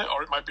channels, doesn't it?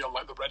 Or it might be on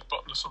like the Red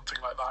Button or something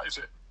like that, is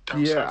it?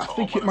 Down south I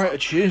think it might have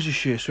changed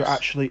this year, so it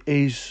actually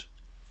is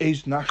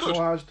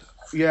nationalised.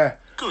 Yeah.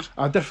 Good.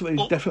 I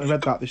definitely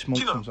read that this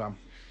month sometime.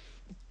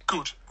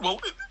 Good. Well,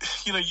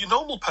 your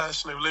normal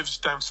person who lives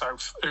down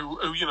south, who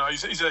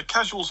is a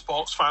casual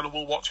sports fan and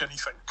will watch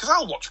anything, because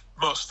I'll watch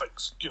most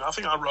things. I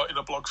think I wrote in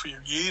a blog for you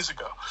years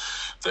ago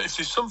that if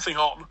there's something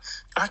on,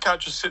 I can't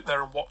just sit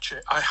there and watch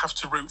it. I have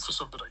to root for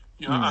somebody.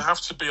 I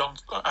have to be on.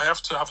 I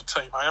have to have a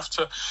team. I have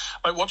to,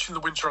 like watching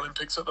the Winter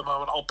Olympics at the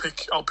moment. I'll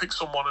pick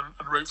someone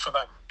and root for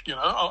them.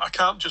 I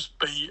can't just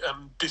be a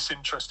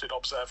disinterested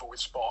observer with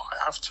sport.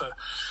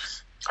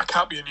 I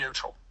can't be a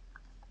neutral.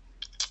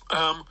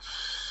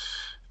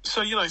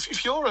 So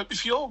if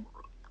you're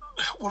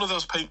one of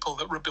those people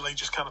that rugby league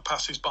just kind of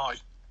passes by,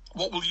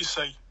 what will you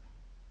say?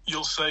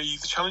 You'll say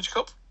the Challenge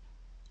Cup,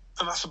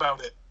 and that's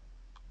about it.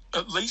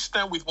 At least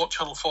now with what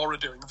Channel 4 are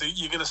doing,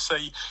 you're going to say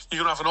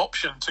you're going to have an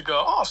option to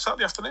go,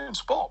 Saturday afternoon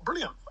sport,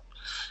 brilliant,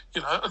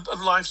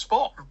 and live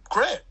sport,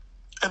 great.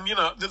 And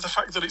the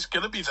fact that it's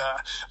going to be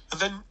there,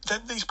 and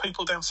then these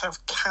people down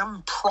south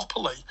can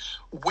properly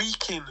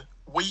week in,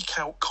 week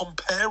out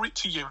compare it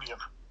to Union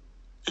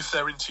if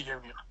they're into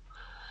Union.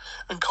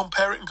 And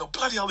compare it and go,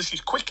 bloody hell, this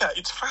is quicker,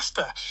 it's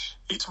faster,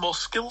 it's more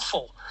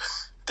skillful.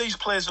 These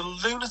players are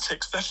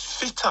lunatics, they're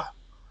fitter.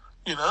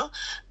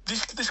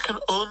 This can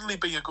only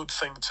be a good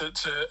thing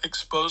to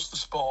expose the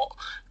sport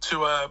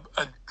to an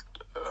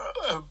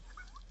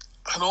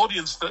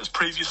audience that's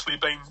previously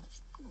been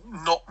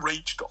not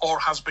reached or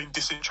has been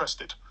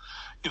disinterested.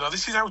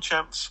 This is our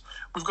chance.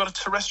 We've got a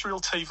terrestrial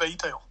TV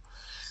deal.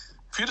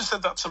 If you'd have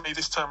said that to me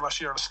this time last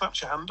year, I'd have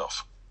snapped your hand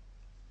off.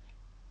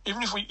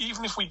 Even if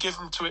we give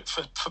them to it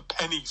for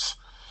pennies,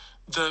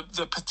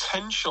 the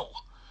potential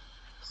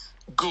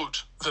good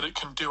that it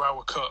can do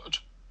our code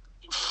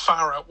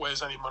far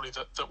outweighs any money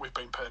that we've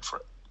been paid for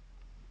it.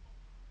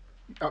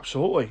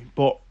 Absolutely,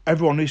 but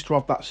everyone needs to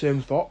have that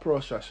same thought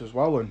process as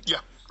well. And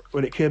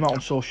when it came out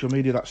on social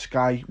media that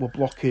Sky were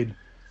blocking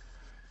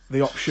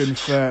the option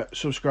for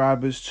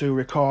subscribers to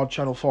record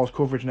Channel 4's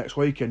coverage next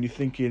weekend, you're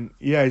thinking,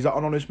 is that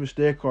an honest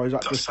mistake or is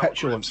that just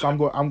petulance? I'm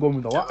going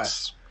with the latter.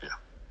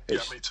 Yeah,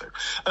 me too.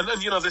 And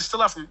they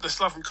still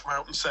haven't come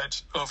out and said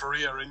over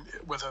here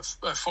whether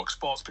Fox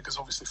Sports, because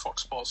obviously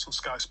Fox Sports and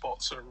Sky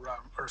Sports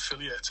are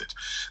affiliated.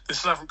 They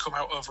still haven't come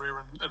out over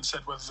here and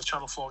said whether the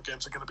Channel 4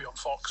 games are going to be on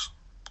Fox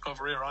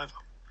over here either.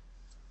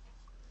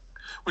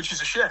 Which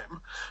is a shame,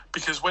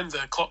 because when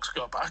the clocks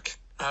go back,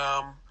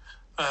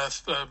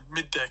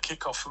 midday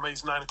kickoff for me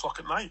is 9:00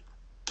 at night.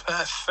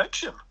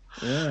 Perfection.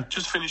 Yeah.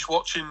 Just finished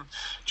watching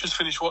the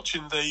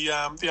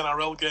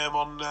NRL game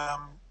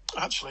on.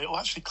 It'll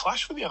actually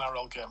clash with the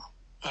NRL game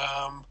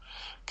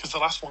because the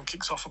last one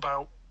kicks off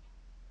about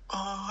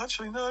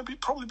Actually, no,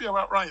 it'd probably be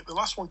about right. The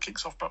last one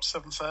kicks off about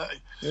 7:30.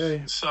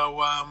 Yeah.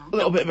 So A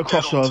little bit of a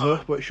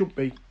crossover, but it shouldn't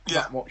be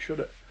that much, should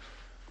it?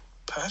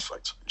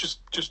 Perfect. Just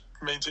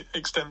means it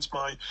extends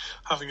my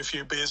having a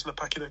few beers and a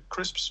packet of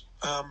crisps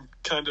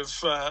kind of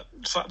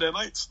Saturday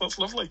nights. That's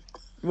lovely.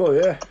 Well,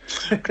 yeah.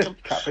 Can't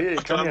beat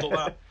it, can handle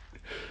that.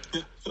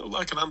 Yeah,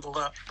 I can handle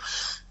that.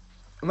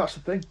 And that's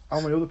the thing.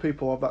 How many other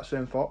people have that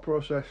same thought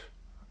process?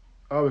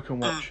 Oh, we can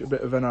watch a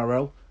bit of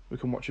NRL. We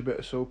can watch a bit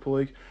of Super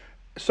League.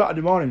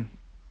 Saturday morning,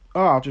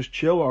 I'll just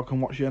chill. Or I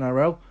can watch the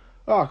NRL.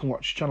 I can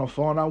watch Channel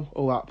 4 now.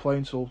 All that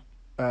playing till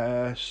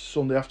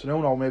Sunday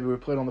afternoon, or maybe we're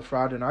playing on the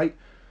Friday night.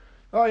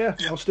 Yeah,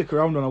 I'll stick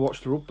around and I'll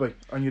watch the rugby.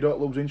 And you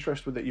don't lose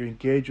interest with it. You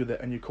engage with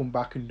it, and you come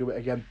back and do it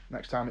again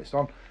next time it's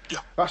on. Yeah.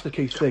 That's the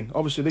key thing.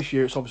 Obviously, this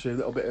year it's obviously a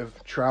little bit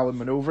of trial and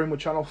manoeuvring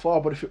with Channel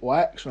 4, but if it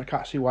works, and I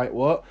can't see why it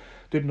won't.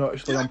 Did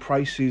notice Leon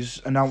Price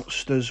is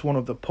announced as one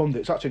of the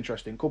pundits. That's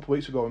interesting. A couple of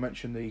weeks ago, we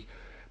mentioned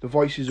the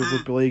voices of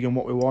rugby league and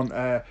what we want.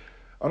 An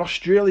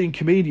Australian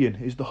comedian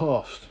is the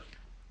host.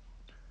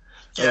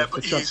 Yeah,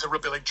 but he's a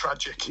rugby league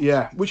tragic.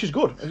 Yeah, which is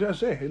good. I was going to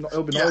say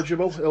he'll be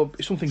knowledgeable. It'll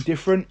be something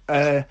different.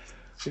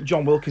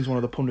 John Wilkins, one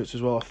of the pundits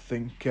as well. I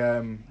think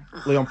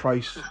Leon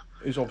Price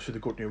is obviously the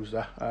good news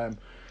there.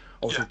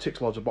 Obviously ticks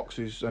loads of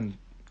boxes, and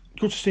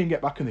good to see him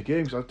get back in the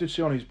game. Because I did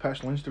see on his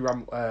personal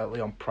Instagram,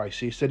 Leon Price,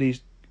 he said he's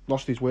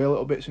lost his way a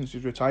little bit since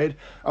he's retired,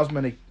 as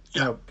many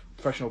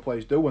professional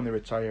players do when they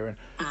retire, and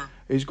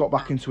he's got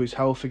back into his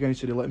health again. He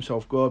said he let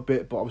himself go a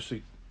bit, but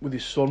obviously with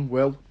his son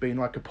Will being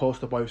like a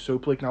poster boy of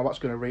Super League, now that's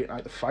going to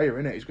reignite the fire,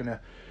 isn't it? He's going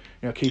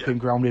to keep him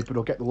grounded, but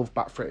he'll get the love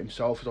back for it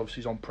himself. Because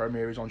obviously he's on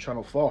Premier, he's on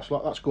Channel 4,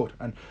 so that's good.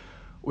 And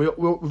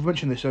we've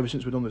mentioned this ever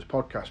since we've done this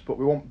podcast, but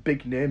we want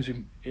big names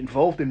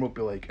involved in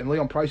rugby league, and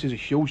Leon Price is a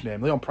huge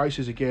name. Leon Price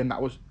is a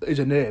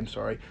name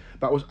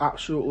that was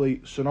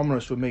absolutely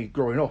synonymous with me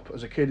growing up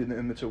as a kid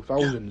in the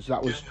 2000s.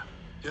 That was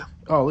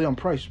Leon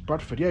Price,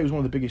 Bradford, he was one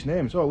of the biggest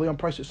names. Leon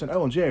Price at St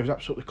Helens, he was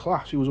absolutely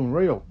class, he was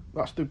unreal.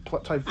 That's the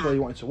type of player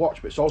you wanted to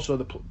watch, but it's also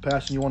the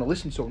person you want to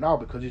listen to now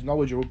because his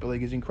knowledge of rugby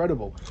league is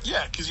incredible.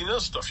 Yeah, because he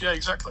knows stuff. Yeah,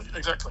 exactly.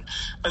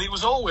 And he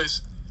was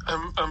always.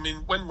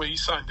 When we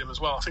signed him as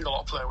well, I think a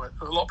lot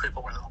of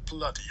people went, "Oh,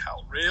 bloody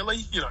hell, really?"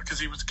 Because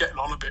he was getting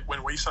on a bit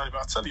when we signed him.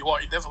 But I tell you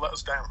what, he never let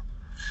us down.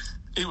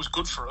 He was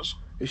good for us.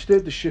 He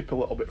steered the ship a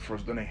little bit for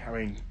us, didn't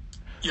he?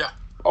 Yeah.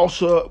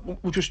 Also,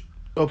 we'll just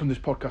open this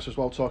podcast as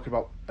well talking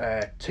about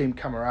team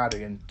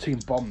camaraderie and team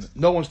bond.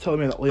 No one's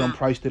telling me that Leon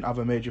Price didn't have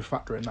a major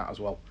factor in that as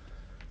well.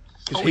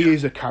 Because he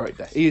is a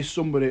character. He is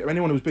somebody.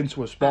 Anyone who's been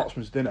to a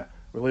sportsman's dinner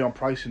with Leon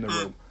Price in the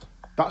room,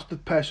 that's the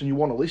person you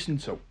want to listen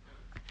to.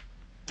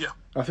 Yeah,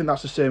 I think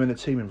that's the same in the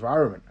team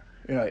environment.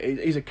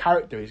 He's a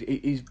character.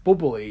 He's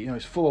bubbly.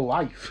 He's full of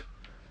life,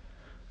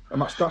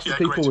 and that's the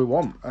people we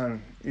want.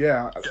 And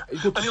and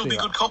he'll be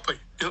good copy.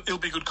 He'll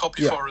be good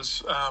copy for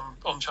us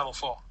on Channel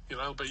 4.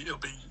 He'll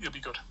be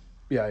good.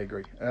 Yeah, I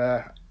agree.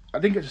 I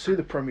didn't get to see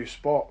the Premier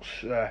Sports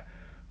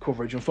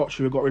coverage.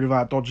 Unfortunately, we got rid of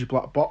our dodgy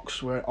black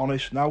box. We're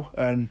honest now,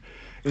 and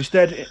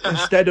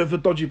instead of the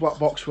dodgy black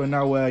box, we're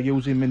now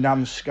using my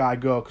nan's Sky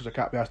Go because I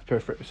can't be asked to pay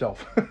for it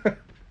myself.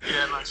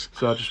 Yeah, nice.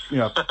 So I just,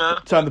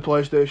 turn the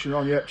PlayStation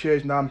on. Yep,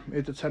 cheers, Nan.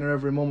 Here's a tenner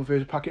every month.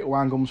 Here's a packet of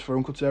wine gums for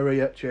Uncle Terry.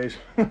 Yep, cheers.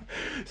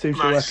 Seems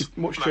to work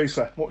much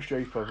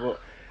cheaper. But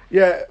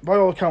yeah, by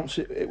all accounts,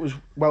 it was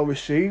well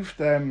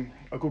received.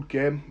 A good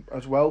game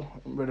as well.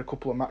 Read a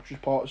couple of match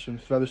reports from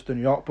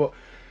Featherstone, York. But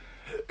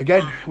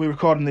again, we're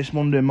recording this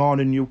Monday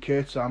morning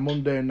UK time.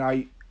 Monday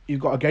night, you've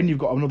got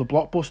another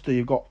blockbuster.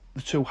 You've got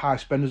the two high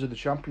spenders of the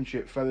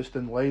Championship,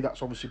 Featherstone Leigh.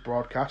 That's obviously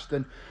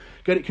broadcasting.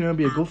 Again, it can only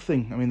be a good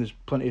thing. There's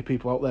plenty of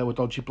people out there with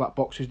dodgy black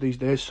boxes these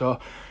days, so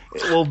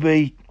it will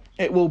be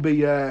a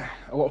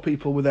lot of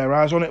people with their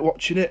eyes on it,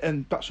 watching it,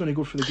 and that's only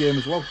good for the game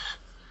as well.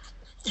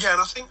 Yeah,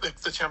 and I think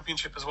the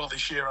Championship as well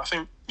this year, I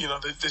think,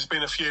 there's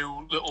been a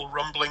few little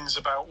rumblings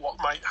about what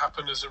might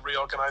happen as a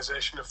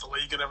reorganisation of the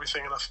league and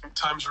everything, and I think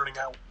time's running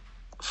out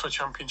for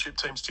Championship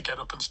teams to get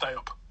up and stay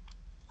up.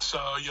 So,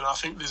 I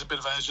think there's a bit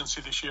of urgency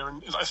this year,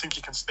 and I think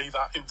you can see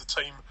that in the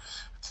team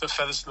that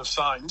Featherstone have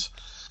signed.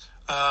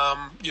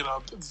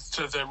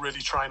 They're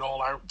really trying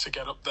all out to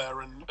get up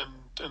there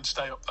and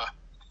stay up there.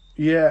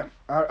 Yeah,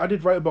 I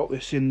did write about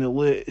this in the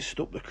latest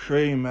Up the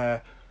Cream,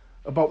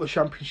 about the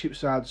Championship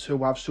sides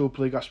who have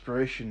Super League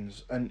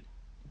aspirations,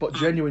 but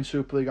genuine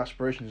Super League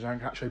aspirations and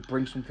can actually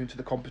bring something to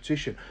the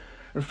competition.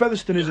 And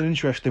Featherstone is an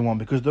interesting one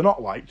because they're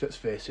not liked, let's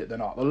face it, they're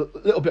not. They're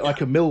a little bit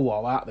like a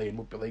Millwall, aren't they, in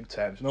rugby league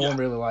terms? No one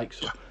really likes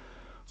them.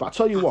 But I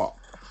tell you what,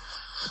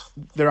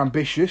 they're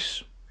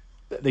ambitious.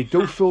 They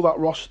do fill that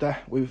roster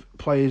with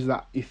players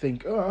that you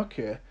think,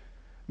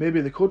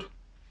 maybe they could,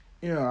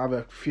 have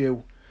a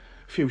few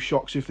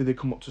shocks if they did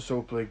come up to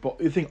Super League. But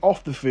you think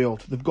off the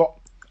field, they've got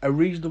a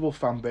reasonable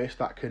fan base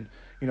that can,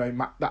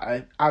 that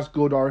are as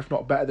good or if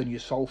not better than your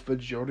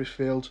Salfords, your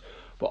Huddersfields.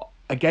 But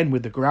again,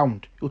 with the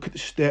ground, you look at the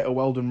state of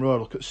Weldon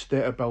Road, look at the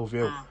state of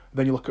Bellevue,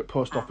 then you look at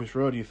Post Office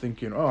Road, and you're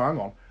thinking, hang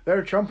on, they're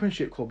a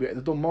Championship club, yet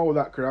they've done more with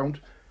that ground.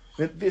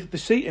 The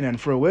seating end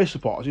for away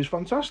supporters is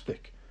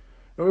fantastic.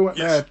 We went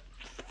there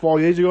 4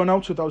 years ago now,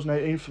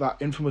 2018, for that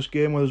infamous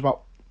game where there's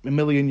about a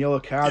million yellow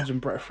cards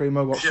and Brett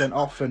Freeman got sent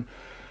off and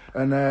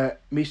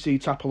Missy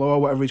Tapaloa,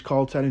 whatever he's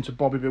called, turned into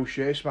Bobby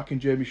Boucher, smacking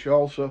Jamie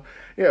Shaw. So,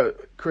 yeah,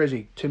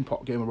 crazy tin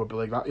pot game of rugby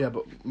league that, yeah,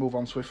 but move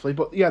on swiftly.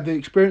 But, yeah, the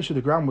experience of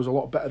the ground was a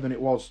lot better than it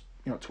was,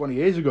 20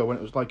 years ago when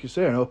it was, like you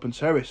say, an open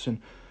terrace.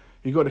 And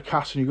you go to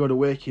Cass and you go to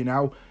Wakey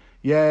now,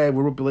 yeah,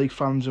 we're rugby league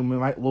fans and we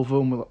might love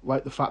them. We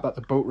like the fact that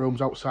the boat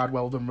room's outside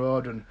Weldon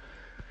Road and,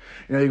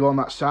 you go on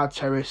that side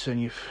terrace and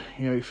you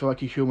feel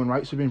like your human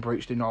rights have been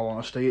breached, in all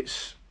honesty.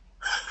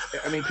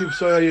 People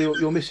say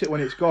you'll miss it when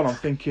it's gone. I'm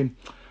thinking...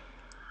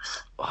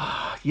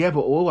 yeah,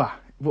 but Ola,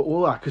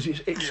 because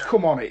it's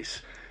come on,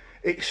 it's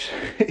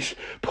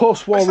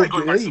post-war rugby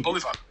league.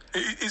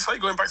 It's like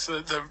going back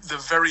to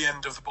the very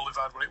end of the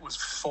Boulevard when it was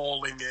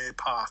falling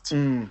apart.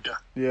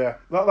 Yeah,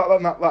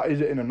 that is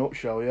it in a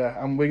nutshell.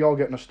 Yeah, and we all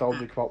get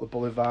nostalgic about the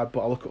Boulevard,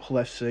 but I look at Hull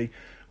FC.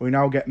 We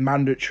now get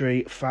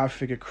mandatory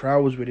 5-figure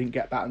crowds. We didn't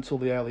get that until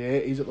the early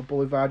 80s at the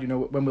Boulevard.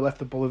 When we left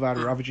the Boulevard,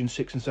 we were averaging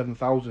 6,000 and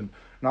 7,000.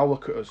 Now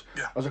look at us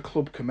as a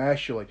club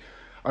commercially.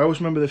 I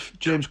always remember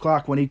James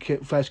Clark, when he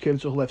first came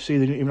to Hull FC,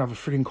 they didn't even have a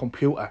freaking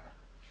computer.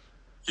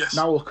 Yes.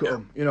 Now look at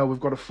them. We've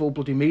got a full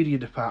bloody media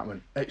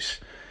department.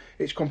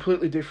 It's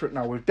completely different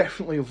now. We've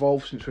definitely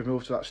evolved since we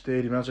moved to that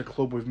stadium. As a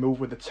club, we've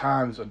moved with the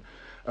times, and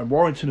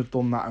Warrington have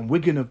done that, and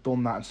Wigan have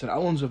done that, and St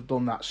Helens have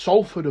done that,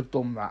 Salford have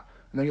done that.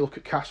 And then you look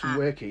at Cass and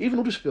Wakey. Even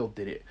Huddersfield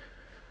did it.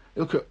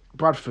 You look at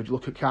Bradford, you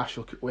look at Cass,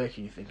 you look at Wakey,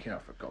 and you think,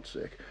 for God's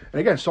sake.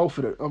 And again,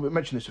 Salford, I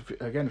mentioned this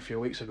a few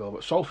weeks ago,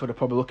 but Salford are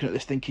probably looking at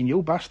this thinking,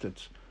 you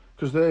bastards.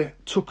 Because they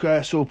took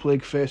Super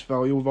League face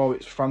value with all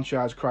its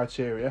franchise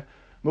criteria,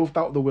 moved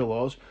out of the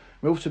Willows,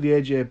 moved to the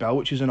AJ Bell,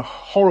 which is in a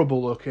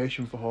horrible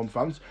location for home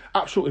fans.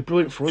 Absolutely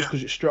brilliant for us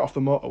because it's straight off the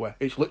motorway.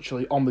 It's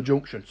literally on the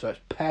junction, so it's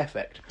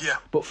perfect. Yeah.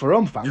 But for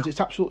home fans, it's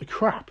absolutely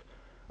crap.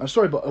 I'm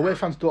sorry, but away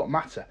fans don't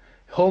matter.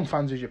 Home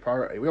fans is your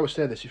priority. We always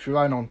say this, if you're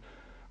relying on,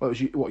 what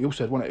you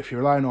said, wasn't it? If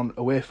you're relying on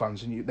away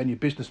fans, then your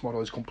business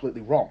model is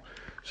completely wrong.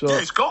 So yeah,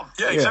 it's gone.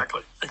 Yeah,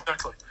 exactly.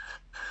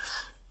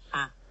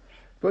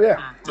 But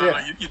yeah, No,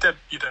 you're dead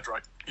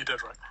right. You're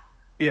dead right.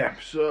 Yeah,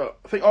 so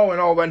I think all in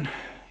all then,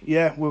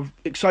 yeah, we're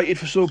excited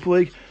for Super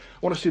League. I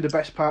want to see the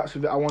best parts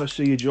of it. I want to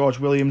see your George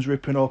Williams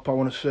ripping up. I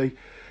want to see,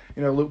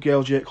 Luke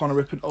Gale, Jake Connor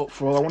ripping up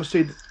for all. I want to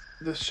see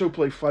the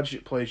Super League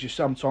flagship players, your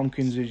Sam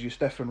Tomkinses, your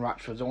Stefan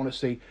Ratfords. I want to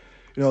see,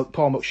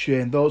 Paul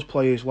McShane, those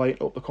players light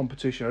up the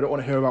competition. I don't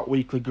want to hear about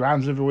weekly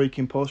grinds every week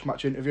in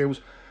post-match interviews.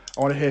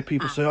 I want to hear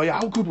people say, oh yeah,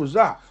 how good was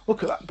that?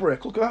 Look at that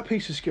break, look at that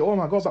piece of skill, oh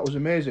my God, that was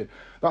amazing.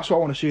 That's what I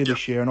want to see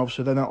this year, and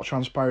obviously then that'll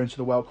transpire into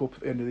the World Cup at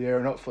the end of the year,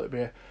 and hopefully it'll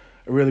be a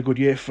really good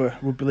year for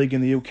rugby league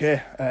in the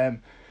UK.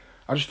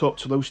 I just hope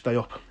Toulouse stay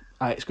up.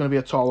 It's going to be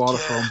a tall order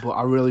for them, but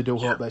I really do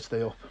hope they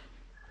stay up.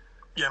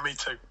 Yeah, me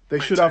too. They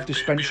should have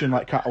suspension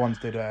like Catalans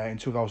did in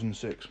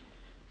 2006.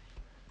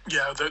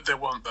 Yeah, they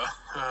won't there.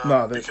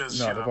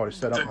 They've already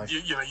said, haven't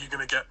they? You're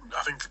going to get.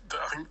 I think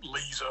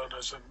Lee's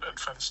owners and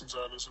Featherston's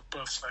owners have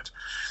both said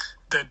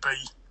there'd be,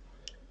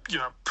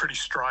 pretty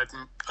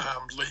strident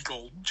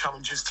legal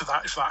challenges to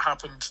that if that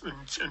happened, and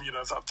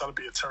that'd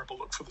be a terrible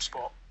look for the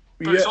sport.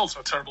 But it's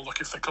also a terrible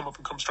look if they come up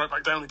and come straight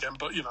back down again.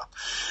 But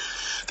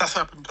that's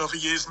happened over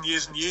years and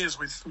years and years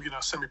with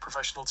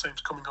semi-professional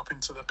teams coming up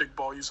into the big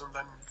boys and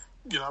then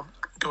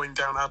going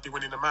down hardly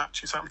winning a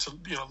match. It's happened to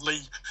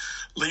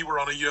Lee were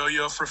on a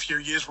yo-yo for a few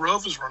years.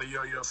 Rovers were on a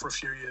yo-yo for a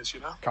few years.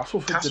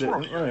 Castleford did it,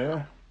 didn't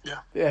they?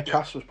 Yeah.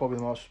 Cass was probably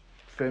the most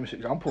famous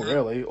example,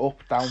 really.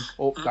 Up,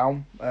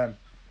 down.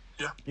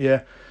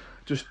 Yeah.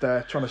 Just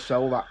trying to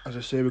sell that. As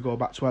I say, we go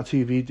back to our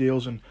TV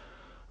deals and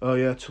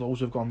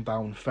Toulouse have gone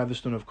down.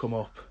 Featherstone have come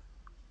up.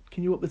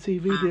 Can you up the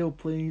TV deal,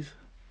 please?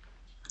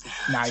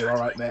 Nah, you're all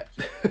right, mate.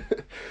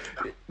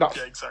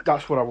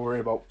 That's what I worry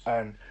about.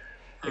 And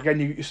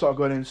again, you start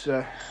going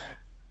into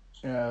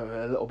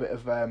a little bit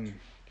of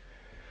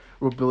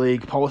rugby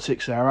league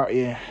politics there, aren't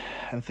you?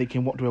 And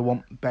thinking, what do I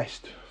want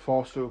best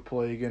for Super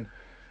League and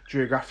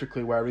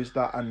geographically, where is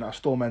that? And I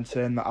still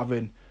maintain that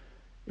having,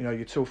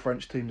 your two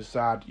French teams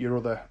aside, your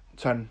other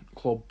 10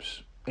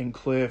 clubs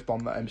enclaved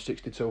on that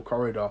M62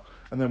 corridor,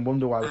 and then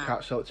wonder why we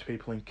can't sell it to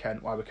people in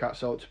Kent, why we can't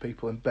sell it to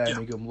people in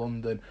Birmingham,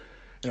 London,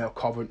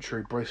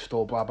 Coventry,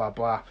 Bristol, blah blah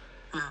blah,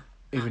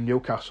 even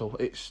Newcastle.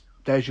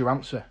 There's your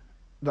answer.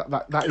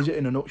 That is it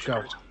in a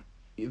nutshell.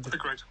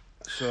 Agreed.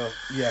 So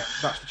yeah,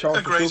 that's the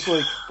challenge for Super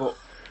League. But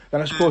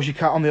then I suppose you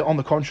can't. On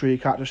the contrary, you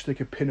can't just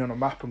stick a pin on a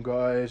map and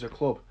go, oh, here's a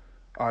club,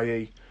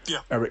 i.e.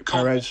 Eric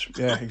Perez.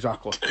 Yeah,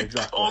 exactly.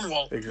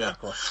 Cornwall.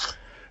 Exactly.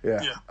 Yeah.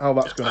 How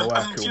that's going to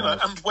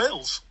work?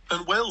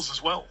 And Wales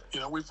as well.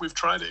 We've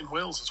tried it in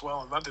Wales as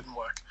well, and that didn't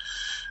work.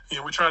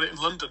 We tried it in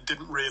London,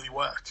 didn't really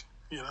work.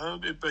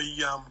 It'd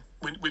be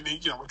we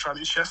need. We tried it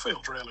in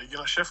Sheffield. Really,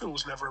 Sheffield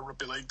was never a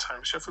rugby league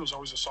town. Sheffield was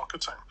always a soccer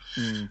town.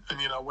 And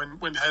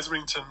when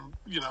Hetherington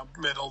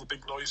made all the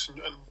big noise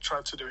and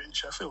tried to do it in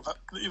Sheffield,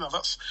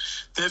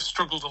 they've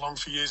struggled along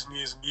for years and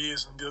years and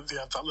years, and they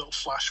had that little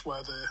flash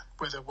where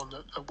they won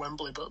at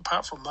Wembley. But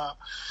apart from that,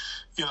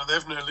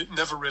 they've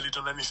never really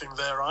done anything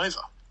there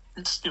either.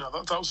 it's that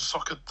was a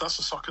soccer. That's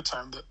a soccer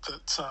town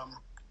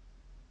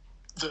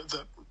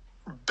that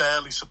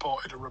barely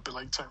supported a rugby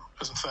league team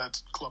as a third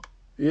club.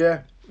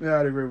 Yeah,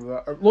 I'd agree with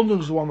that.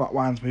 London's the one that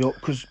winds me up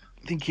because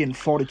thinking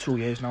 42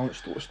 years now, we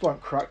still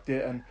haven't cracked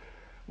it, and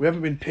we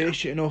haven't been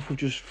patient enough. We've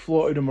just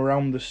floated them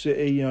around the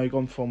city. You've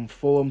gone from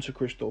Fulham to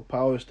Crystal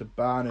Palace to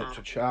Barnet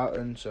to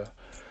Charlton to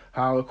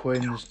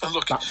Harlequins,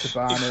 back to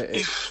Barnet.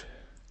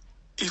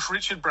 If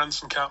Richard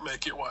Branson can't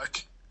make it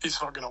work,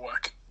 it's not going to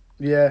work.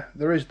 Yeah,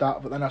 there is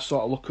that, but then I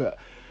sort of look at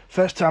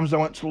first times I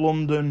went to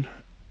London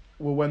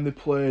were when they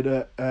played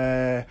at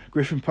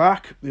Griffin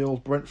Park, the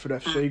old Brentford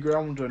FC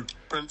ground, and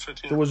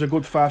there was a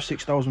good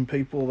 5,000-6,000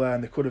 people there,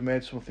 and they could have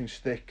made something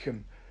stick,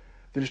 and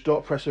they just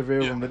don't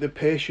persevere. And the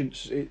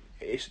patience,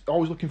 it's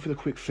always looking for the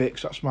quick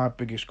fix. That's my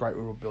biggest gripe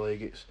with rugby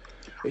league.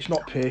 It's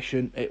not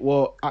patient. It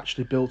won't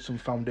actually build some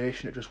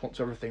foundation. It just wants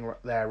everything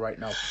there right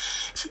now.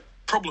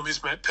 Problem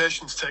is, mate,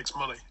 patience takes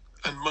money.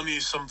 And money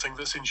is something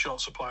that's in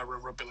short supply in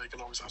rugby league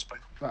and always has been.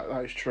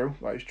 That is true.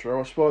 I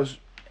suppose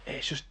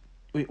it's just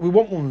we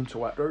want London to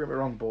work. Don't get me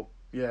wrong, but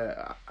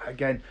yeah,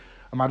 again,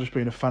 am I just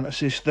being a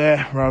fantasist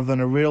there rather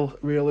than a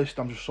realist?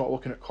 I'm just sort of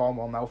looking at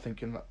Cornwall now,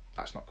 thinking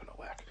that's not going to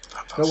work.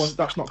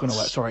 That's not going to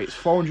work. Sorry, it's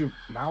 400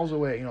 miles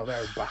away. There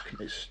and back.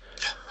 And it's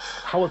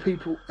how are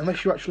people?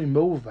 Unless you actually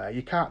move there,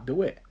 you can't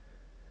do it.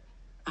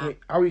 I mean,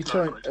 how are you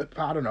telling,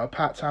 a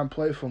part-time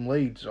player from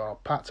Leeds or a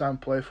part-time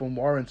player from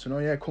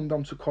Warrington, come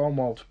down to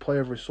Cornwall to play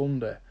every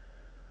Sunday.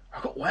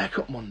 I've got work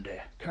up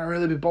Monday. Can I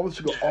really be bothered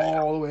to go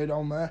all the way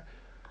down there?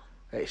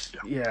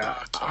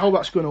 How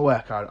that's going to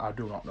work, I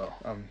do not know.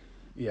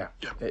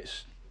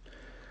 It's...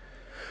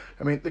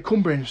 I mean, the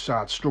Cumbrian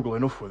side struggle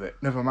enough with it,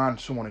 never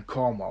mind someone in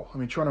Cornwall. I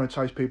mean, trying to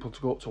entice people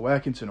to go up to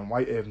Workington and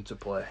Whitehaven to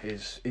play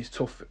is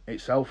tough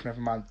itself, never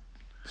mind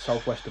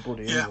southwest of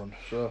bloody England,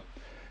 so...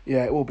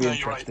 Yeah, it will be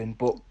interesting, right.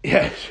 But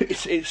yeah,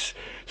 it's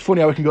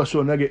funny how we can go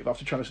so negative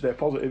after trying to stay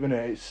positive, isn't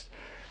it?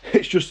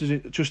 It's just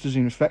as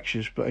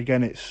infectious, but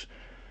again, it's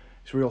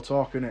real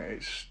talk, isn't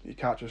it? You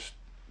can't just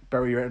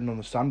bury your head in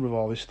the sand with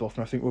all this stuff,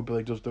 and I think rugby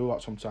league does do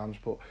that sometimes.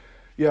 But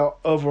yeah,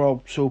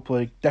 overall, Super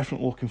League,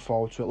 definitely looking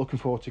forward to it. Looking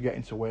forward to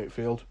getting to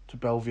Wakefield, to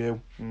Bellevue,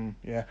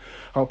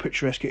 how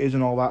picturesque it is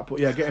and all that. But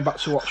yeah, getting back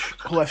to watch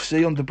Hull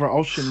FC under Brett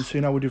Hodgson and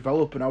seeing how we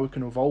develop and how we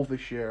can evolve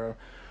this year.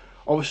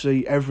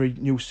 Obviously, every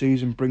new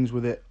season brings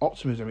with it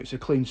optimism. It's a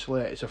clean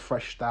slate. It's a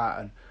fresh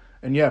start,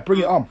 and yeah,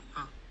 bring it on.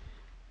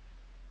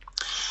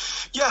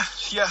 Yeah,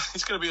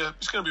 it's going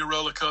to be a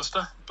roller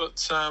coaster,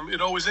 but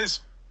it always is.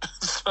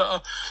 So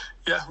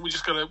yeah, we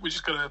just gotta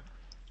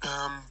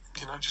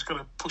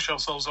push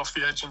ourselves off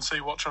the edge and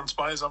see what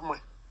transpires, haven't we?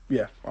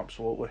 Yeah,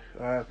 absolutely.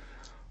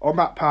 On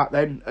that part,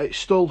 then, it's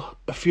still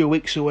a few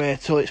weeks away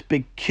till its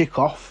big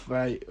kick-off,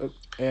 the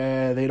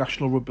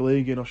National Rugby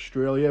League in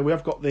Australia. We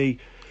have got the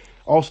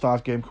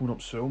All-Stars game coming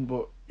up soon,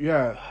 but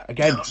yeah,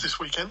 again... that's this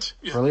weekend.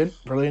 Yeah.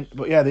 Brilliant.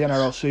 But yeah, the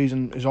NRL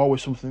season is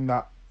always something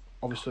that,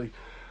 obviously,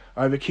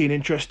 I have a keen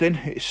interest in.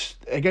 It's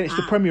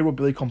the Premier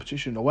Rugby League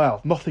competition in the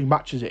world. Nothing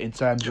matches it in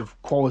terms of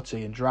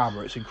quality and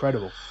drama. It's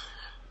incredible.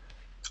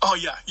 Oh,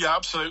 yeah,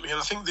 absolutely. And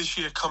I think this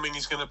year coming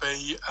is going to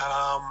be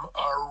a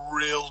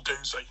real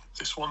doozy.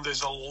 This one,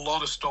 there's a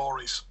lot of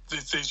stories.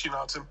 There's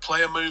some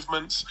player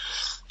movements,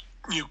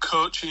 new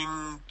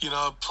coaching,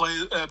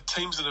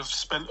 teams that have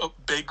spent up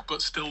big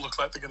but still look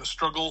like they're going to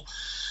struggle,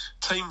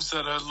 teams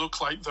that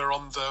look like they're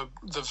on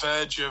the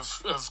verge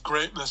of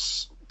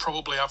greatness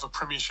probably have a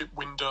premiership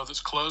window that's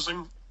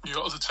closing. You've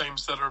got other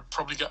teams that are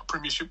probably got a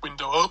premiership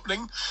window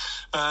opening.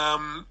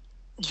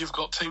 You've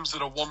got teams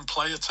that are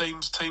one-player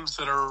teams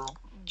that are,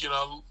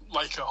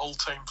 like a whole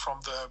team from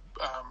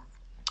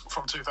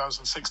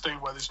 2016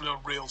 where there's no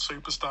real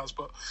superstars,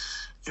 but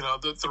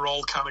they're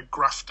all kind of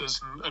grafters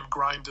and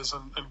grinders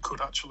and could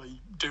actually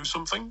do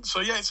something. So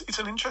yeah, it's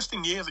an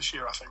interesting year this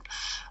year, I think.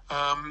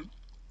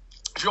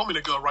 If you want me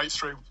to go right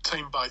through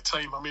team by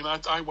team, I mean, I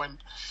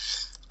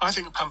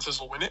think the Panthers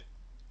will win it.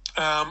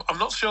 I'm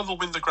not sure they'll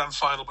win the grand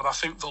final, but I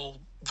think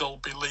they'll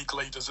be league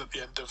leaders at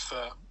the end of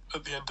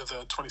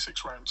the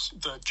 26 rounds,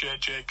 the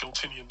JJ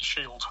Giltinian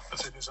Shield,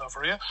 as it is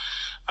over here.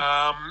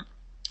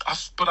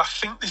 But I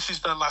think this is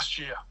their last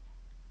year.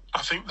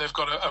 I think they've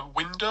got a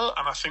window,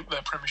 and I think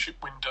their premiership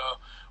window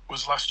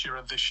was last year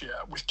and this year,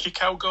 with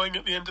Kickow going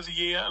at the end of the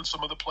year and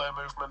some other player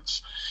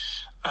movements.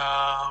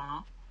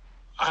 And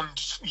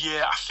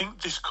yeah, I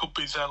think this could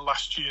be their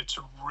last year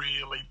to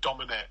really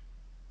dominate.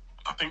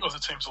 I think other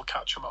teams will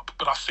catch them up,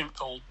 but I think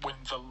they'll win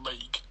the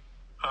league.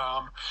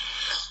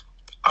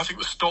 I think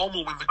the Storm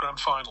will win the grand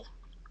final,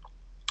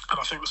 and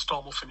I think the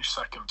Storm will finish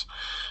second.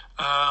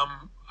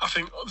 I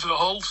think the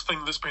whole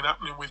thing that's been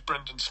happening with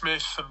Brendan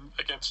Smith and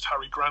against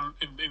Harry Grant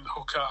in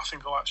hooker, I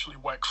think will actually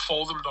work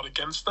for them, not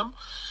against them.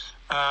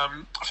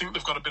 I think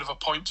they've got a bit of a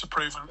point to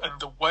prove, and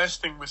the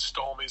worst thing with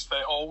Storm is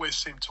they always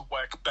seem to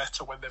work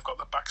better when they've got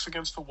their backs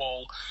against the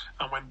wall,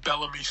 and when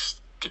Bellamy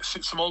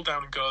sits them all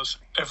down and goes,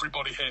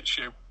 everybody hates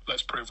you,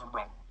 let's prove them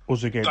wrong.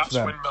 That's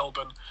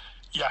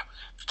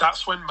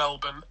when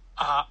Melbourne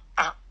are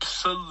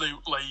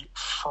absolutely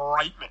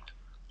frightening.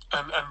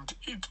 and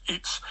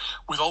it's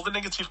with all the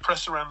negative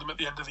press around them at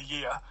the end of the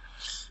year.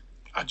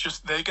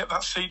 They get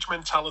that siege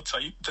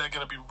mentality. They're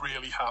going to be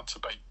really hard to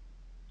beat.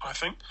 I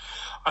think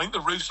the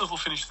Roosters will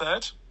finish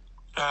third.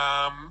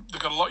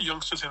 They've got a lot of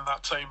youngsters in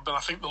that team, but I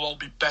think they'll all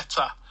be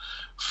better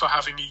for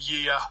having a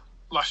year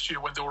last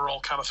year when they were all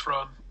kind of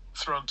thrown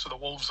to the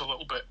wolves a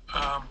little bit.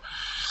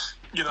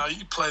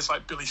 Players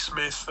like Billy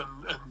Smith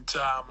and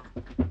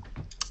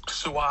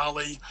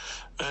Suwali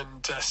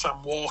and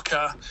Sam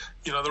Walker.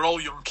 They're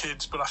all young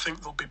kids, but I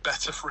think they'll be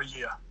better for a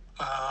year.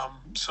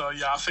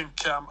 I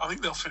think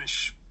they'll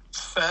finish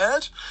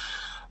third.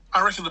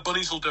 I reckon the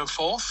Bunnies will do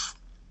fourth.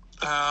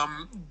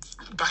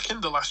 Back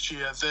in the last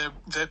year,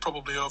 they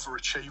probably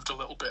overachieved a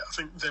little bit. I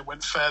think they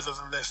went further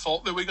than they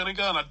thought they were going to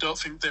go, and I don't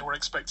think they were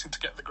expecting to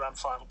get the grand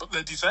final, but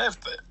they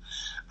deserved it,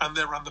 and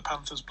they ran the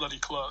Panthers bloody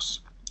close.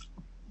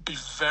 Be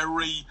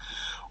very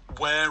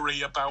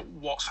wary about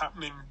what's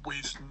happening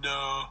with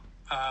no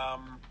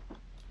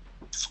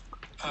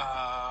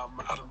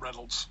Adam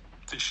Reynolds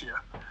this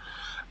year,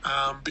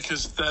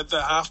 because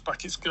their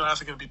halfback is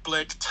either going to be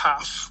Blake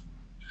Taff,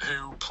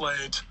 who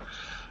played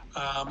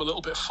a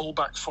little bit of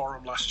fullback for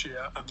him last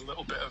year and a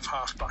little bit of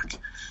halfback,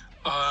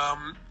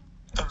 and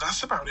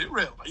that's about it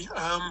really.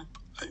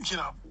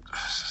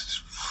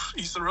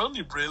 He's their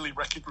only really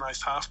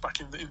recognised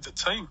halfback in the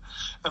team,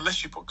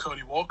 unless you put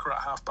Cody Walker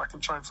at halfback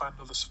and try and find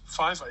another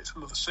 5'8",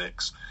 another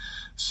 6.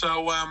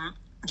 So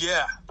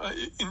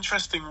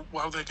interesting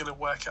how they're going to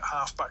work at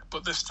halfback,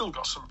 but they've still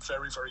got some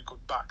very, very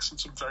good backs and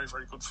some very,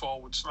 very good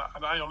forwards,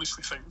 and I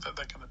honestly think that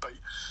they're going to be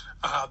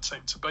a hard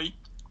team to beat.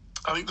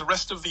 I think the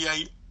rest of the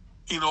 8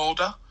 in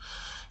order: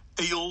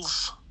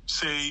 Eels,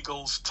 Sea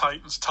Eagles,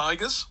 Titans,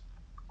 Tigers.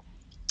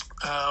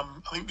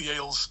 I think the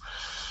Eels,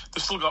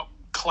 they've still got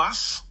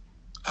class,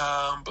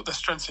 but their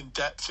strength in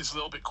depth is a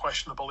little bit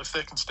questionable. If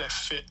they can stay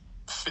fit,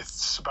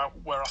 fifth's about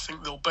where I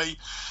think they'll be.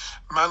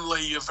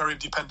 Manly are very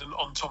dependent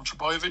on Tom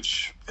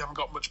Trbojevic. They haven't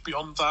got much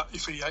beyond that.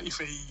 If he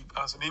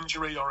has an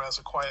injury or has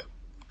a quiet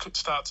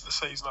start to the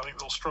season, I think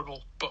they'll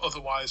struggle, but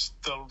otherwise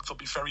they'll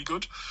be very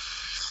good.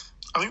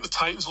 I think the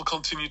Titans will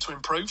continue to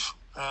improve.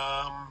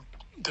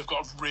 They've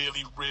got a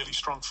really, really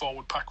strong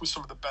forward pack with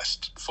some of the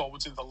best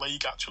forwards in the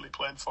league actually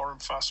playing for them.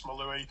 Fas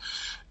Malui,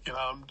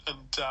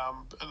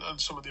 and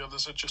some of the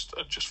others are just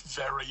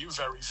very,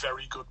 very,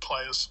 very good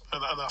players.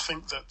 And I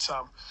think that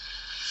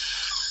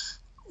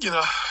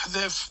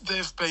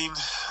they've been,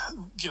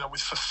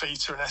 with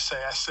Fafita and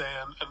SASA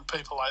and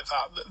people like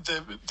that.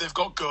 They've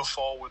got go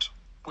forward,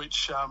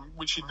 which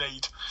you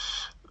need.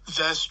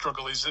 Their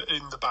struggle is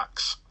in the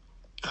backs.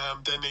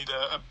 They need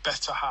a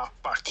better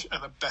halfback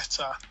and a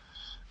better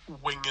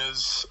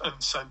wingers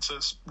and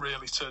centres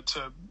really to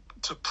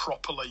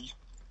properly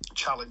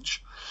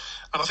challenge.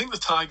 And I think the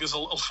Tigers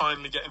will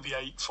finally get in the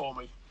 8 for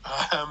me.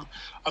 I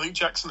think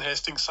Jackson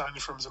Hastings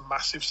signing for him is a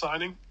massive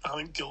signing. I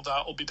think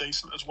Gildart will be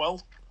decent as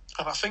well.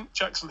 And I think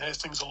Jackson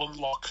Hastings will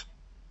unlock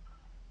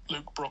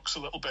Luke Brooks a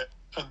little bit.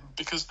 And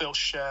because they'll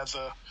share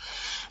the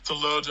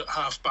load at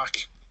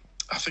halfback,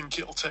 I think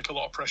it'll take a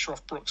lot of pressure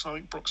off Brooks. I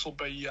think Brooks will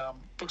be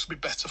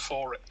better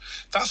for it.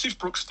 That's if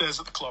Brooks stays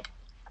at the club.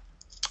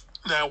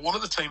 Now, one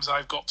of the teams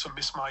I've got to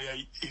miss my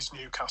 8 is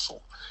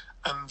Newcastle,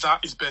 and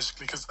that is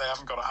basically because they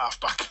haven't got a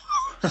halfback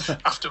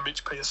after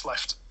Mitch Pearce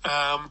left.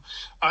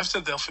 I've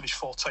said they'll finish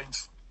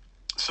 14th.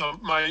 So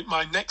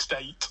my next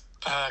 8,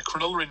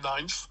 Cronulla in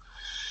 9th,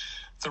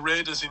 the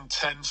Raiders in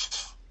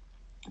 10th,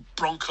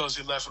 Broncos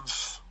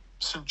 11th,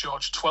 St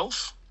George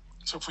 12th.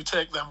 So if we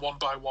take them one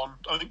by one,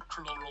 I think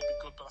Cronulla will be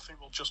good, but I think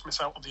we'll just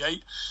miss out on the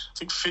 8. I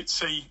think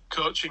Fitzy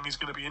coaching is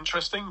going to be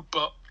interesting,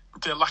 but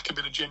they lack a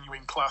bit of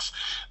genuine class.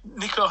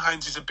 Nico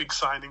Hines is a big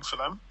signing for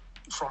them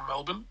from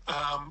Melbourne,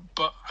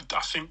 but I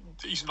think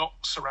he's not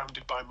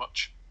surrounded by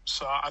much.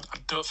 So I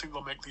don't think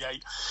they'll make the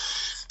 8.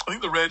 I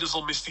think the Raiders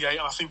will miss the 8,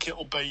 and I think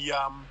it'll be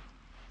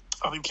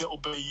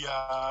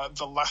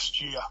the last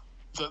year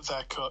that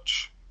their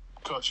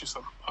coaches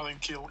them. I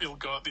think he'll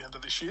go at the end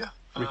of this year.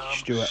 Ricky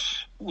Stewart.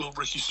 Will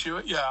Ricky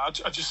Stewart? Yeah, I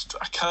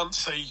can't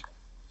see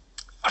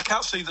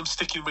them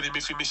sticking with him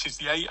if he misses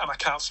the 8, and I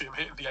can't see him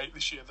hitting the 8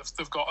 this year.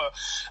 They've got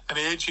an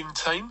ageing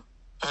team,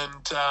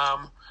 and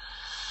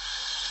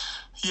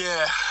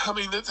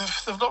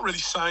they've not really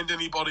signed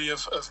anybody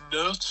of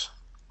note,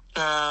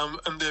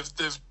 and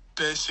they've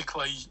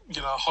basically,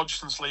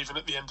 Hodgson's leaving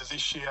at the end of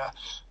this year.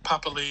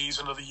 Papali's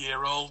another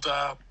year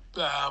older.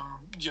 They've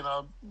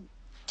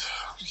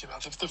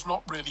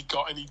not really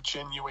got any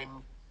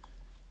genuine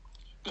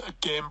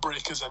game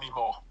breakers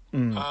anymore.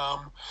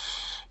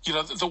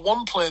 The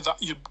one player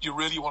that you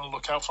really want to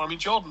look out for,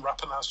 Jordan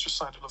Rapana's just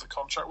signed another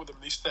contract with him,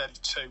 and he's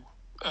 32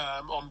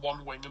 on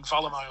one wing, and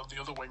Valemai on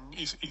the other wing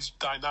is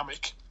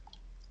dynamic.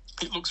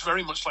 It looks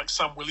very much like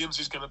Sam Williams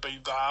is going to be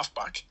the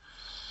halfback.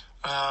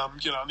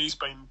 And he's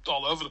been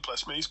all over the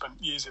place. He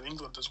spent years in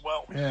England as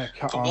well. Yeah,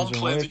 the one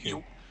player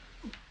the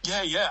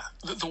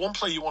one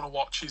player you want to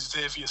watch is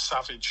Xavier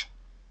Savage.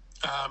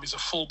 He's a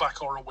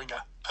fullback or a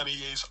winger, and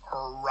he is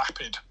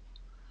rapid.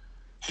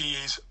 He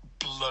is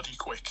bloody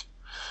quick.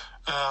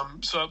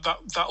 So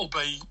that'll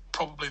be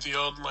probably the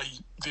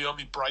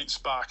only bright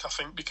spark, I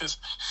think, because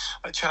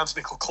Chance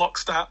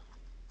Nickel-Clockstad,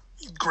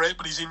 great,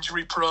 but he's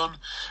injury prone.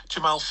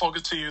 Jamal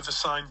Fogarty, who they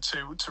signed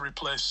to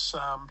replace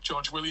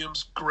George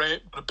Williams,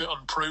 great, but a bit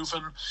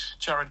unproven.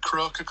 Jared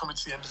Croker coming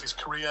to the end of his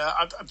career.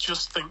 I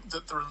just think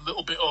that they're a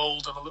little bit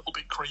old and a little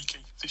bit creaky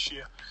this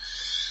year.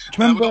 Do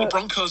you remember, we've got the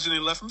Broncos in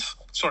 11th.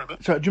 Sorry,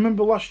 mate. So, do you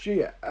remember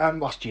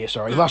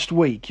last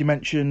week you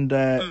mentioned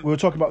we were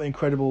talking about the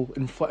incredible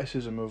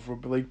athleticism of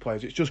rugby league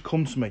players. It's just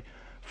come to me.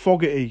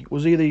 Fogarty,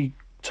 was he the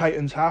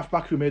Titans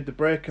halfback who made the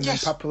break and then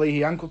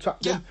Papali'i ankle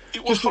tapped him?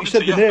 It was just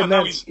Fogarty, you said the name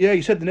then. Yeah,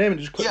 you said the name and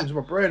it just clicked into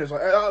my brain. It's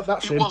like,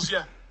 that's him.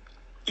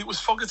 It was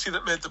Fogarty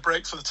that made the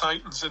break for the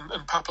Titans, and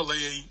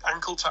Papali'i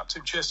ankle tapped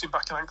him, chased him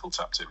back and ankle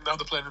tapped him. Now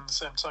they're playing in the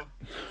same time.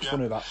 It's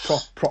funny that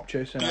prop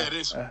chasing. Yeah, it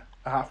is. A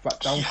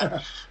halfback down.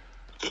 Yeah.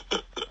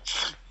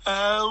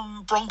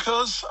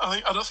 Broncos,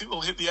 I don't think they'll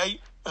hit the 8.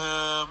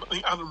 I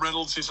think Adam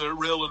Reynolds is a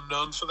real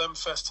unknown for them.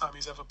 First time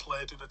he's ever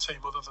played in a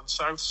team other than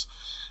Souths.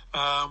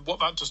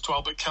 What that does to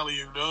Albert Kelly,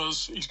 who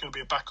knows? He's going to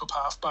be a backup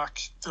halfback.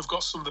 They've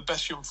got some of the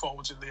best young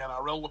forwards in the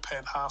NRL. We're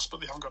paying halves,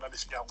 but they haven't got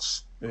anything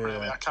else.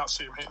 Really, I can't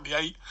see them hitting the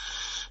 8.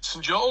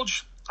 St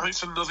George, I think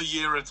it's another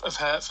year of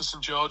hurt for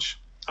St George.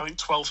 I think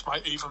 12th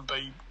might even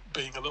be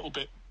being a little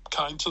bit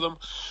kind to them.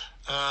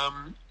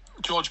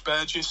 George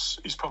Burgess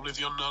is probably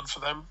the unknown for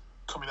them,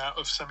 coming out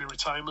of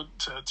semi-retirement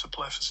to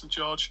play for St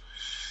George.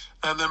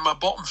 And then my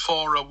bottom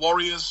 4 are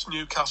Warriors,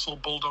 Newcastle,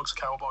 Bulldogs,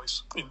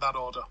 Cowboys, in that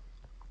order.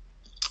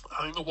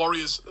 I think the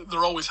Warriors,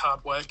 they're always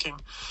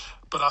hard-working,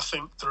 but I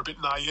think they're a bit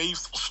naive.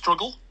 They'll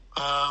struggle.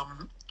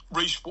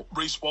 Reece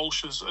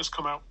Walsh has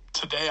come out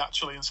today,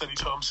 actually, and said he's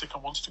homesick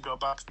and wants to go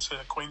back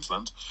to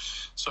Queensland.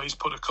 So he's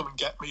put a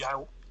come-and-get-me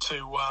out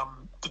to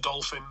the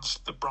Dolphins,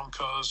 the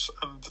Broncos,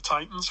 and the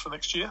Titans for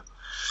next year.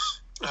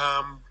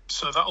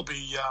 So that'll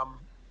be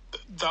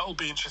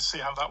interesting to see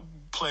how that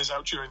plays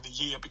out during the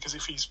year, because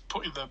if he's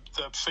putting the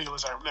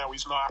feelers out now,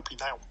 he's not happy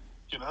now,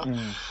 you know.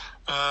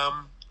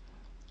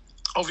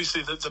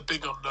 Obviously, the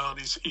big unknown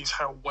is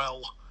how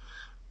well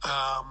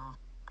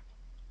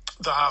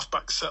the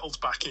halfback settles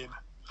back in.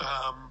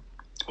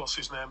 What's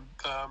his name?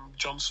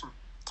 Johnson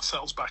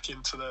settles back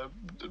into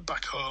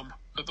back home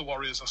at the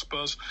Warriors, I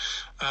suppose.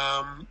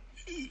 I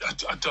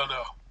don't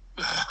know.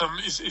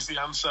 Is the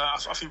answer.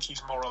 I think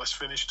he's more or less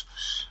finished.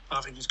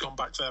 I think he's gone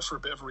back there for a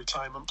bit of a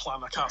retirement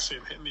plan. I can't see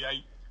him hitting the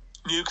 8.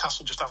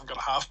 Newcastle just haven't got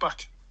a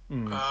halfback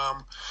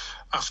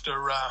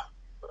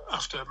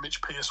after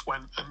Mitch Pearce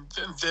went, and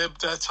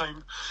their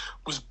team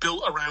was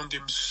built around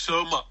him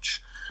so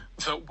much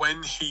that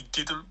when he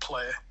didn't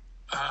play,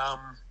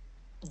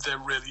 they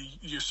really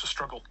used to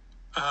struggle.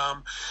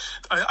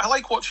 I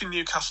like watching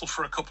Newcastle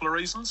for a couple of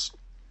reasons.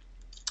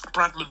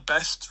 Bradman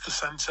Best, the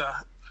centre,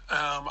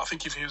 I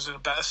think if he was in a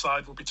better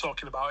side, we'll be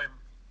talking about him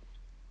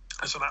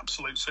as an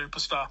absolute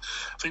superstar.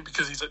 I think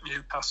because he's at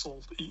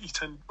Newcastle, we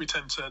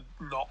tend to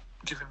not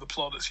give him the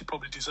plaudits he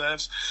probably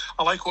deserves.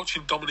 I like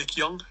watching Dominic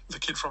Young, the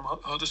kid from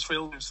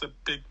Huddersfield, who's the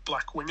big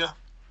black winger.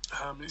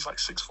 He's like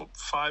 6'5"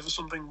 or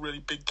something, really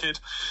big kid,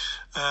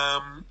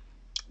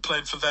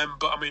 playing for them.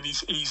 But I mean,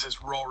 he's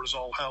as raw as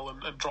all hell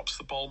and drops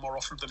the ball more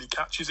often than he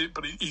catches it.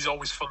 But he's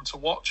always fun to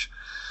watch.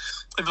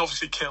 And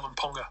obviously Kalen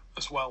Ponga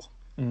as well.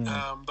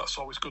 That's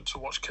always good to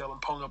watch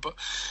Kalen Ponga. But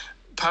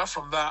apart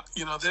from that,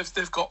 you know,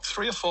 they've got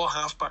 3 or 4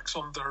 halfbacks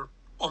on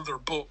their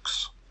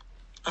books,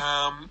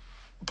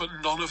 but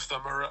none of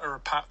them are a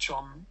patch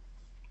on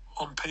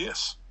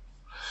Pearce.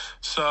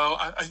 So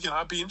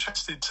I'd be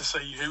interested to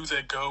see who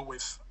they go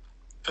with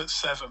at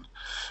 7,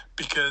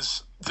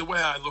 because the way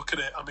I look at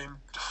it, I mean,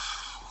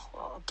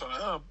 I don't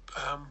know,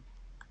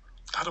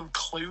 Adam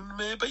Clune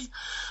maybe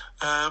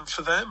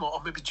for them,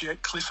 or maybe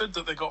Jake Clifford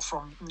that they got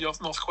from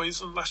North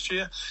Queensland last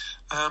year,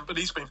 but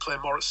he's been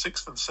playing more at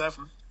 6 than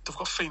 7. They've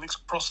got Phoenix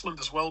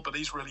Crossland as well, but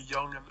he's really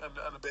young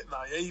and a bit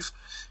naive.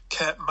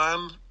 Kurt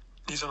Mann,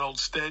 he's an old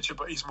stager,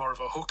 but he's more of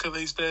a hooker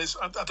these days.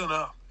 I don't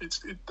know.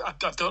 I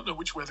don't know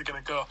which way they're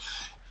going to go,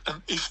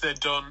 and if they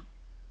don't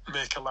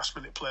make a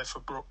last-minute play for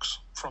Brooks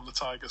from the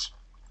Tigers.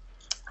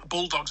 The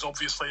Bulldogs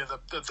obviously are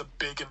the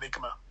big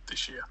enigma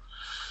this year.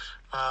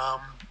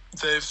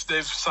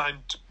 They've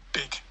signed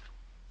big,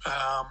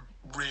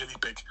 really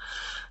big.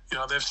 You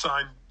know, they've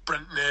signed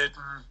Brent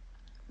Naden,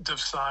 they've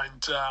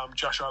signed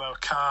Josh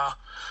Addo-Carr,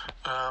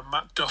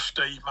 Matt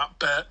Duffy, Matt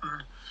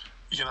Burton.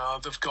 You know,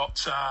 they've got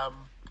Tavita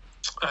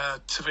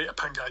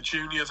Pangai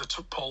Jr. They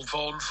took Paul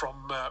Vaughan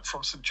from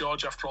St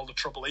George after all the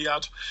trouble he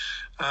had.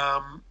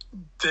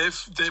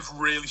 They've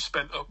really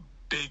spent up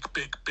big,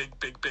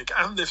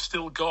 and they've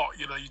still got,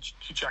 you know, your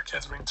Jack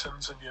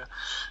Etheringtons and your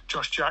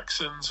Josh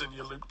Jacksons and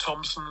your Luke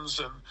Thompsons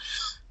and,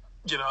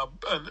 you know,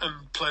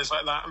 and players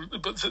like that.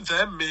 But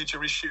their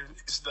major issue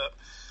is that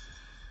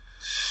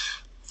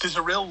there's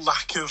a real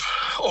lack of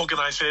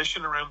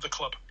organisation around the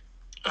club.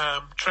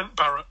 Trent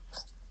Barrett,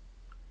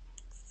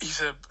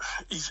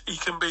 he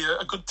can be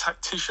a good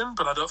tactician,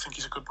 but I don't think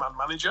he's a good man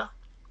manager.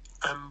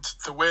 And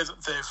the way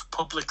that they've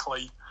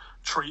publicly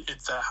treated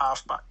their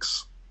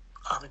halfbacks,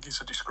 I think it's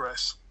a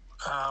disgrace.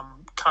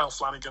 Kyle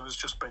Flanagan has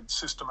just been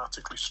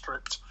systematically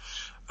stripped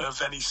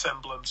of any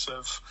semblance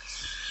of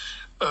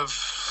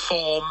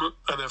form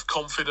and of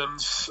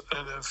confidence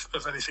and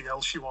of anything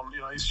else you want.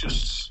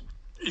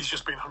 He's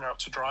just been hung out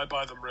to dry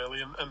by them,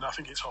 really, and I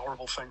think it's a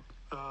horrible thing.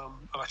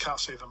 And I can't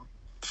see them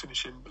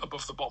finishing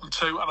above the bottom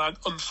two. And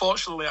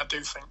unfortunately, I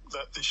do think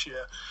that this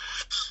year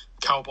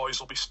Cowboys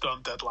will be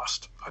stone dead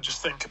last. I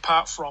just think,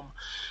 apart from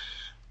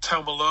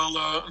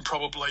Taumalola and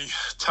probably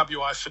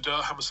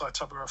Hamasai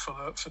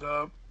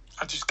Tabuai-Fidow,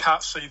 I just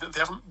can't see that they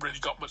haven't really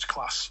got much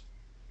class.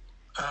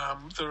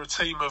 They're a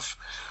team of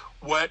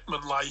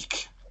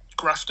workman-like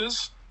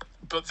grafters,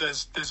 but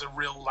there's a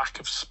real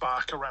lack of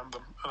spark around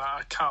them, and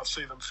I can't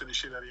see them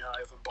finishing any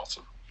higher than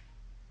bottom.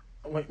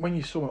 When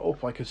you sum it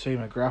up like a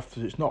team of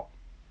grafters, it's not.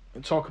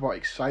 Talk about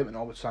excitement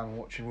all the time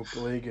watching rugby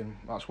league, and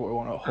that's what we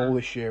want at Hull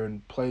this year,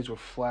 and players with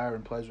flair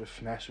and players with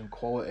finesse and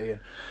quality. And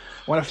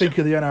when I think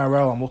of the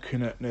NRL, I'm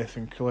looking at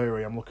Nathan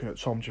Cleary, I'm looking at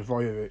Tom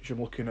Trbojevic,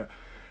 I'm looking at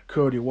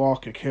Cody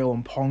Walker,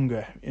 Kalen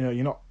Ponga.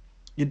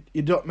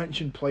 You don't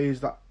mention players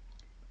that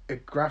are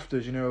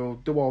grafters. Do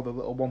all the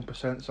little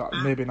 1% that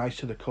are maybe nice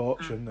to the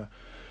coach and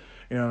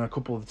and a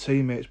couple of the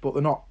teammates, but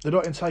they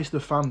don't entice the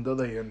fan, do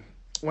they? And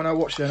when I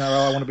watch the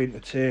NRL, I want to be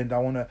entertained. I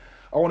want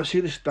to see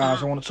the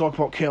stars. I want to talk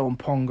about Kalen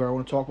Ponga. I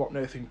want to talk about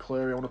Nathan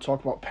Cleary. I want to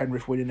talk about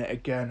Penrith winning it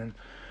again, and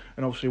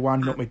obviously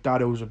winding up my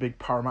dad, who was a big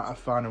Parramatta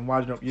fan, and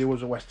winding up you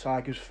as a West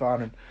Tigers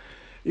fan.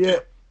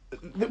 And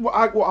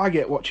what I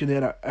get watching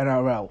the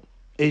NRL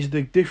is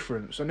the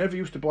difference. I never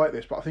used to be like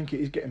this, but I think it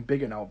is getting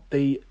bigger now.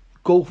 The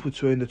gulf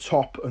between the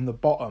top and the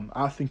bottom,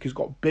 I think, has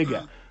got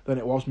bigger than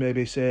it was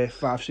maybe, say,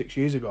 5-6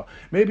 years ago.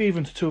 Maybe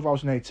even to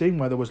 2018,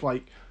 where there was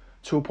like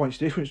 2 points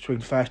difference between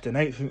first and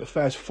eighth. I think the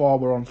first four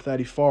were on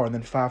 34, and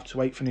then 5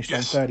 to 8 finished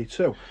on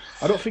 32.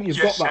 I don't think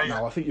you've got that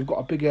now. I think you've got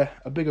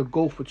a bigger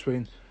gulf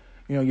between,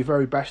 your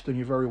very best and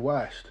your very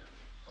worst.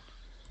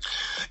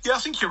 Yeah, I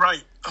think you're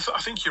right.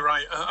 I think you're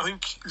right. I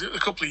think a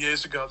couple of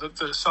years ago that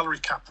the salary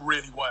cap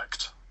really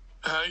worked.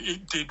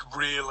 It did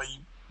really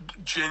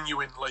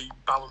genuinely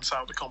balance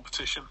out the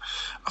competition.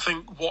 I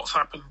think what's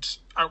happened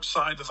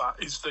outside of that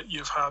is that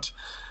you've had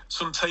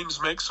some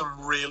teams make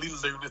some really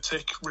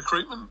lunatic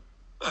recruitment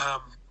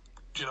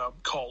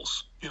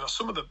calls.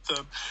 Some of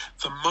the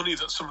money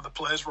that some of the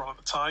players were on at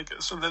the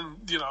Tigers, and then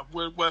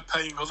we're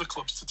paying other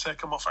clubs to take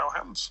them off our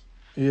hands.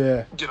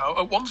 Yeah.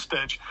 At one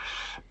stage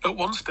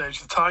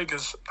the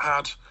Tigers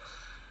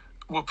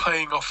were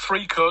paying off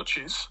 3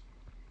 coaches,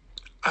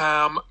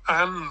 and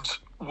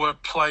were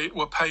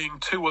paying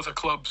 2 other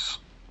clubs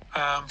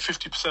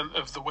 50%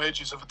 of the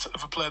wages of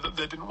a player that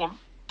they didn't want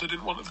at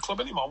the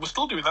club anymore. We're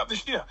still doing that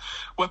this year.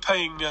 We're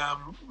paying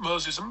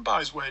Moses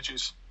Mbai's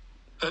wages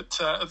at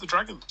the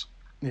Dragons.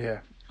 Yeah.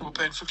 We're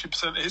paying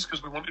 50% of his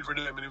because we wanted rid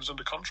of him and he was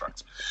under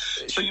contract.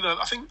 So,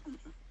 I think,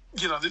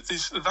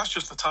 that's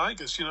just the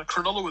Tigers.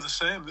 Cronulla were the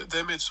same.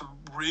 They made some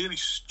really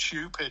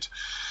stupid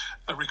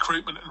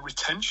recruitment and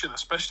retention,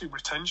 especially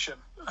retention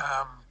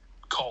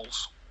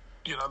calls.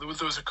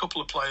 There was a couple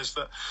of players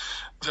that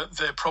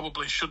they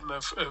probably shouldn't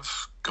have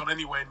gone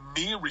anywhere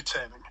near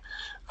retaining,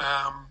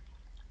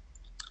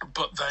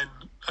 but then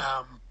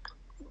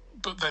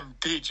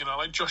did.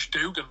 Like Josh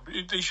Dugan,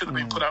 he should have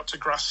been put out to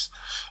grass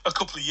a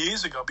couple of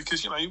years ago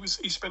because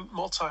he spent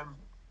more time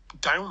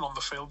down on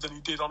the field than he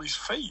did on his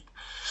feet.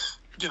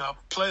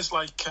 Players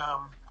like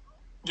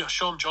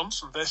Sean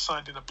Johnson, they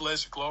signed in a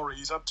blaze of glory.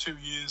 He's had 2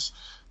 years,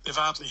 they've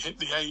hardly hit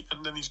the 8,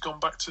 and then he's gone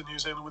back to New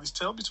Zealand with his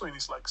tail between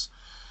his legs.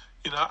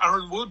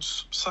 Aaron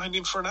Woods signed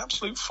him for an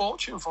absolute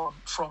fortune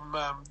from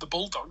the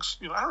Bulldogs.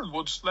 Aaron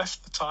Woods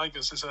left the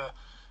Tigers as a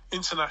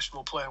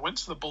international player, went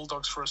to the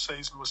Bulldogs for a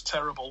season, was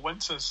terrible,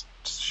 went to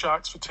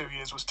Sharks for 2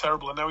 years, was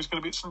terrible, and now he's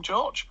going to be at St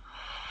George.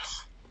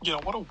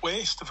 What a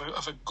waste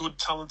of a good,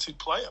 talented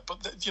player.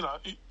 But,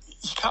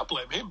 you can't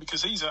blame him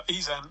because he's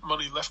earned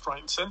money left, right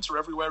and centre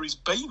everywhere he's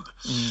been.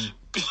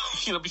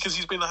 Because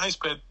he's been the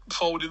highest paid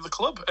forward in the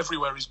club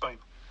everywhere he's been.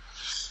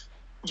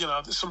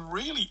 There's some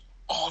really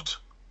odd,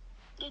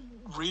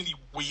 really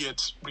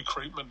weird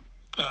recruitment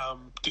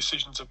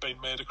decisions have been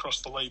made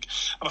across the league,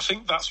 and I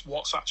think that's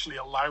what's actually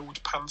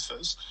allowed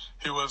Panthers,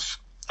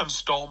 and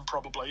Storm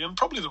probably, and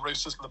probably the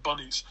Roosters and the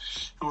Bunnies,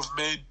 who have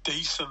made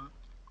decent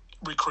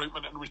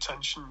recruitment and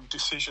retention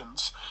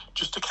decisions,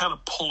 just to kind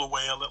of pull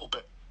away a little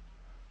bit.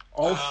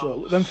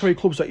 Also, them 3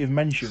 clubs that you've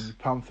mentioned,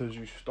 Panthers,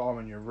 your Storm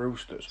and your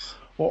Roosters,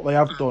 what they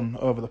have done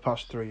over the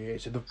past 3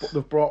 years,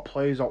 they've brought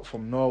players out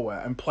from nowhere,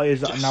 and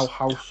players that are now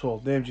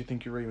household names. You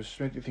think of Reeva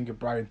Smith, you think of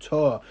Brian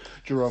Toa,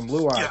 Jerome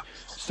Luai,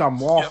 Sam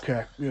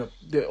Walker,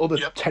 the other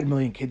 10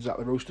 million kids that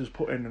the Roosters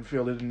put in and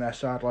fielded in their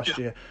side last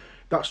year.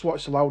 That's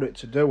what's allowed it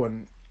to do,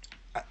 and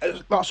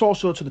that's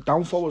also to the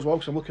downfall as well,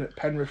 because I'm looking at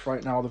Penrith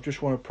right now. They've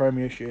just won a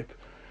premiership.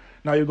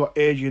 Now you've got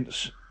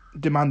agents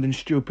demanding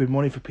stupid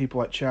money for people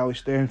like Charlie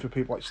Staines, for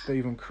people like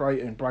Stephen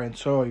Crichton, Brian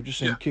Toa. You've just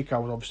seen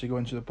Kickout obviously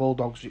going to the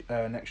Bulldogs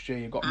next year.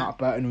 You've got Matt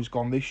Burton, who's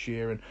gone this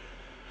year, and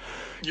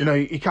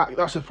you can't.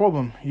 That's the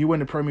problem. You win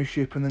the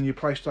premiership and then your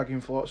price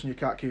tag floats and you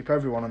can't keep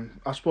everyone. And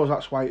I suppose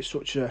that's why it's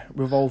such a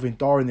revolving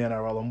door in the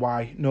NRL and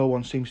why no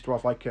one seems to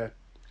have like a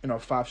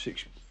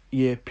 5-6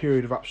 year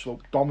period of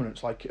absolute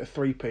dominance, like a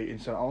three-peat in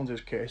St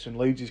Helens' case and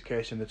Leeds'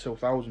 case in the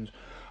 2000s.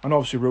 And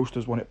obviously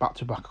Roosters won it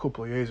back-to-back a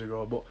couple of years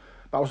ago, but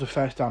that was the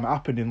first time it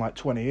happened in like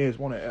 20 years,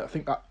 wasn't it? I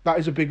think that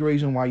is a big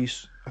reason why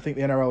I think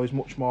the NRL is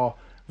much more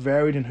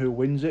varied in who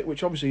wins it,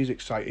 which obviously is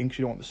exciting because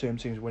you don't want the same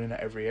teams winning it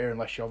every year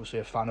unless you're obviously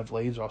a fan of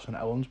Leeds or St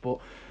Helens. But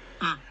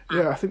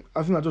yeah, I think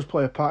that does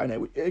play a part in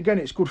it. Again,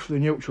 it's good for the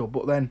neutral,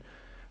 but then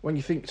when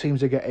you think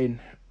teams are getting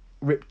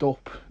ripped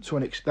up to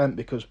an extent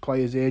because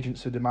players'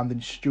 agents are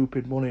demanding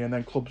stupid money and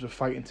then clubs are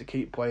fighting to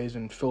keep players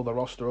and fill the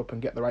roster up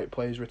and get the right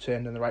players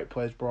retained and the right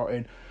players brought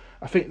in,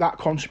 I think that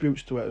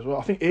contributes to it as well.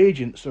 I think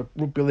agents are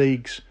rugby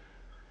league's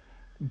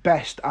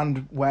best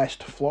and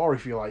worst flaw,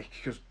 if you like,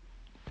 because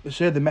they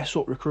say they mess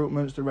up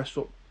recruitments, they mess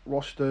up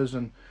rosters,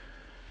 and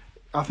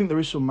I think there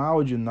is some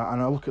mileage in that.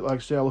 And I look at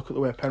the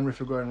way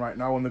Penrith are going right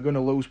now, and they're going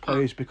to lose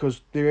players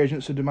because their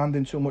agents are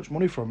demanding too much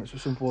money from them. It's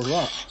as simple as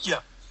that. Yeah,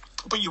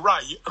 but you're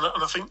right,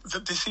 and I think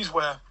that this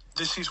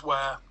is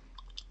where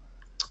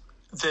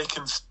they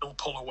can still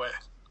pull away,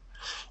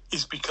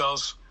 is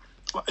because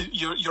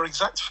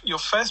your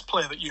first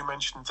player that you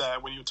mentioned there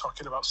when you were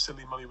talking about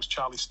silly money was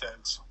Charlie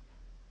Staines.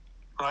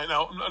 Right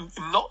now,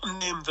 not a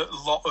name that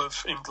a lot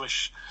of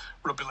English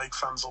rugby league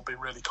fans will be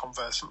really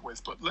conversant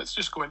with, but let's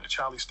just go into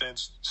Charlie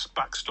Staines'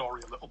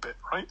 backstory a little bit,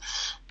 right?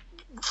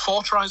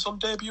 4 tries on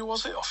debut,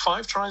 was it? Or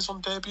 5 tries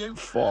on debut?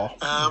 4.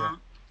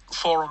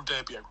 4 on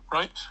debut,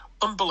 right?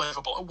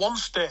 Unbelievable. At one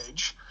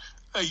stage,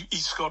 he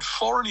scored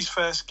 4 in his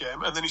first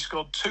game, and then he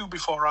scored 2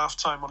 before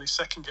half-time on his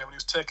second game, and he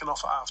was taken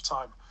off at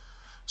half-time.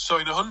 So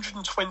in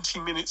 120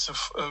 minutes of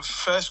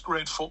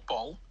first-grade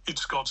football, he'd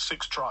scored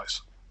 6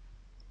 tries.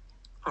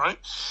 Right,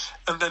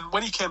 and then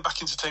when he came back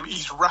into team,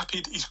 he's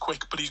rapid, he's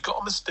quick, but he's got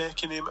a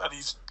mistake in him, and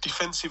he's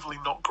defensively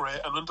not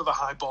great, and under the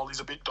high ball, he's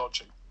a bit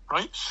dodgy,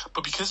 right?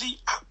 But because he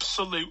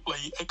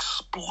absolutely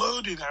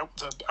exploded out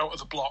of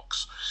the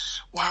blocks,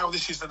 wow,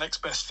 this is the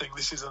next best thing,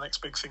 this is the next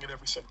big thing, and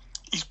everything.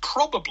 He's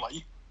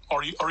probably,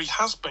 or he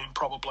has been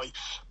probably,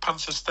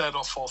 Panthers' 3rd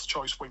or 4th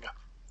choice winger.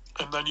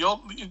 And then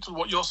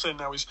what you're saying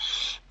now is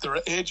there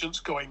are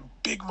agents going,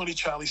 big money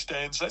Charlie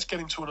Staines, let's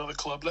get him to another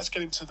club, let's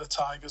get him to the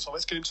Tigers, or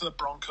let's get him to the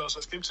Broncos,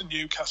 let's get him to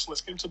Newcastle,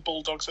 let's get him to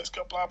Bulldogs, let's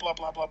go blah, blah,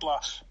 blah, blah,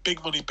 blah.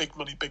 Big money, big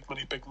money, big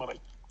money, big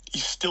money.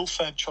 He's still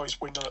 3rd choice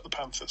winger at the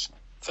Panthers,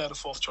 3rd or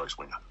 4th choice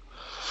winger.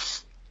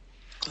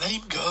 Let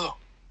him go.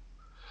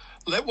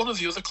 Let one of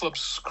the other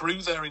clubs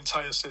screw their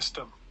entire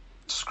system,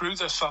 screw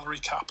their salary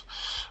cap,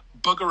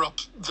 bugger up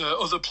the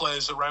other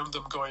players around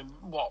them going,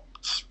 what,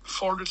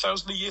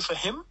 400,000 a year for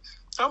him?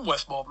 I'm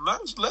worth more than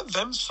that. Let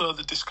them sow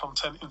the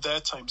discontent in their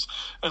teams.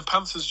 And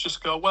Panthers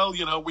just go, well,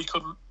 we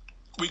couldn't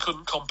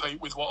compete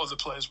with what other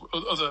teams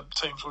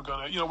were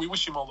going to. We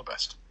wish him all the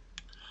best.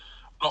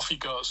 And off he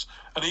goes.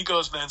 And he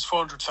goes and earns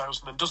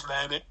 400,000 and doesn't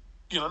earn it.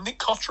 Nick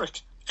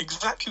Kotrick,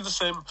 exactly the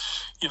same,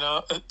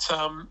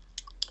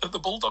 at the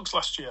Bulldogs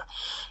last year.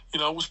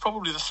 Was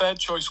probably the 3rd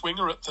choice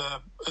winger at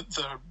the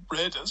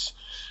Raiders.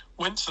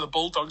 Went to the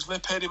Bulldogs and they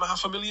paid him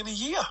 $500,000 a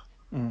year.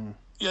 Mm.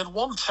 He had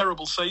one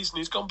terrible season.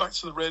 He's gone back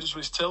to the Raiders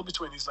with his tail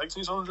between his legs and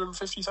he's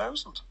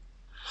 150,000.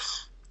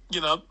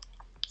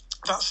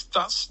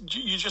 That's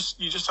you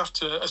just have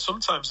to,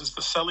 sometimes as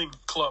the selling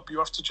club, you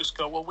have to just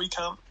go, well, we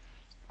can't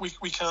match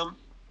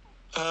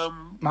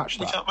that.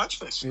 We can't match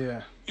this.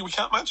 Yeah. We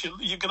can't match it.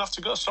 You're gonna have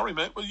to go. Sorry,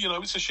 mate. Well,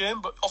 it's a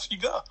shame, but off you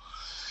go.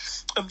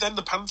 And then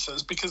the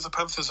Panthers, because the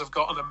Panthers have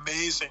got an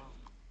amazing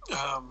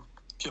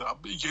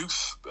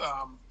youth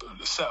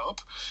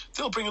setup,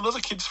 they'll bring another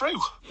kid through.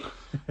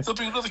 They'll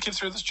bring another kid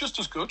through that's just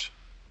as good,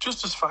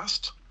 just as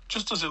fast,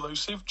 just as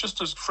elusive,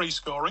 just as free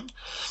scoring.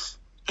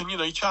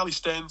 And Charlie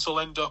Staines will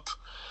end up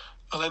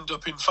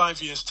in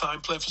 5 years'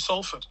 time playing for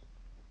Salford.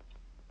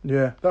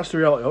 Yeah, that's the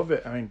reality of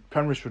it. I mean,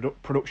 Penrith's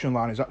production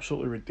line is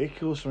absolutely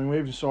ridiculous. I mean, we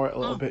even saw it a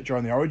little bit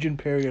during the Origin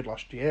period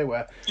last year,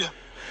 where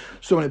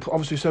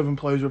obviously 7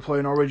 players were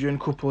playing Origin,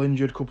 couple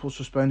injured, couple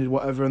suspended,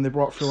 whatever, and they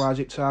brought through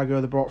Isaac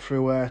Targo, they brought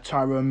through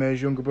Tyrone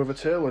May's younger brother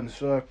Taylor.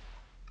 So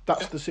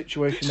that's the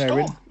situation they're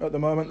in at the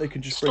moment. They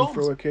can just bring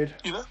through a kid.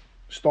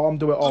 Storm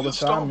do it all the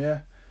time.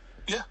 Yeah.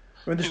 I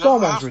mean, the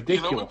Storm one's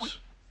ridiculous.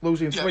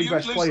 Losing 3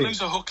 best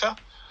players.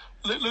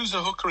 Lose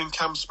a hooker in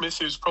Cam Smith,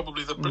 who's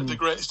probably the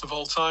greatest of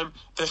all time.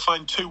 They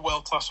find 2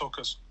 world-class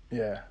hookers.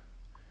 Yeah.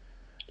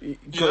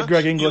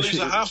 Greg English. You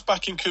lose a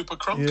half-back in Cooper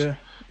Cronk. Yeah.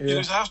 You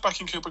lose a half-back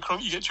in Cooper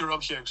Cronk, you get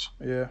Jerome Hughes.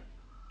 Yeah.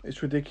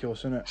 It's ridiculous,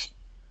 isn't it?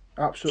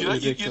 Absolutely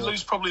ridiculous. You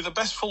lose probably the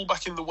best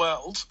fullback in the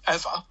world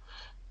ever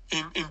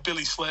in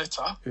Billy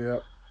Slater. Yeah.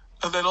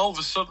 And then all of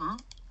a sudden,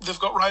 they've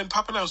got Ryan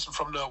Pappenhausen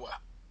from nowhere.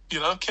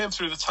 Came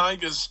through the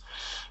Tigers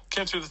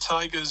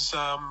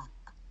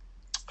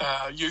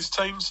youth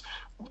teams.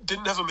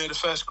 Never made a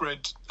first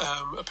grade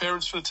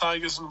appearance for the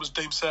Tigers and was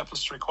deemed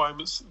surplus to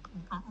requirements.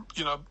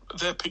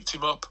 They picked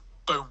him up.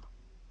 Boom.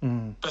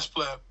 Best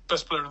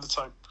player in the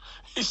team.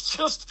 It's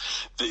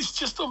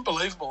just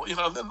unbelievable.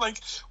 And then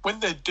when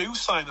they do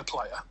sign a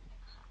player,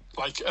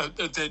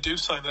 they do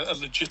sign a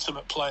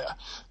legitimate player,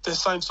 they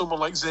sign someone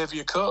like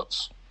Xavier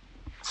Coates.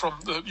 from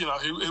the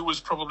who was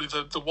probably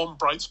the one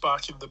bright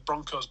spark in the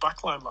Broncos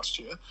backline last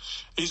year.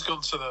 He's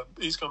gone to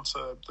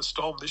the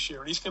Storm this year,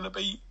 and he's going to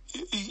be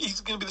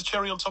the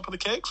cherry on top of the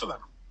cake for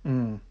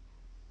them.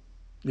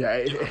 Yeah,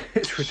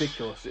 it's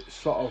ridiculous. It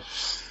sort of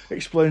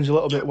explains a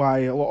little bit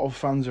why a lot of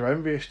fans are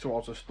envious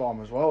towards the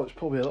Storm as well. It's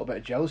probably a little bit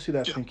of jealousy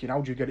there, thinking,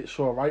 how do you get it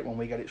so right when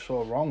we get it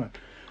so wrong?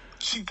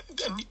 See,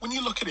 and when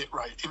you look at it,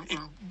 right,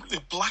 in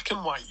black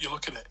and white, you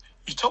look at it,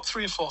 your top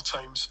 3 or 4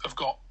 teams have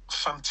got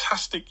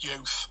fantastic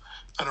youth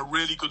and a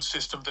really good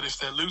system that if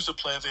they lose a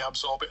player, they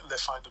absorb it and they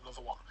find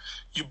another one.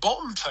 Your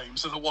bottom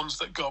teams are the ones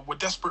that go, we're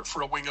desperate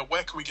for a winger.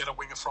 Where can we get a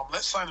winger from?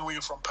 Let's sign a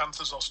winger from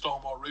Panthers or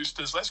Storm or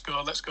Roosters. Let's go.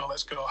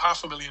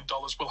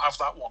 $500,000, we'll have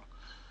that one.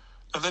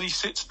 And then he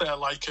sits there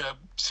like a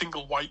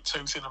single white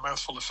tooth in a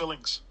mouthful of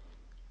fillings.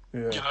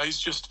 Yeah.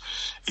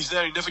 He's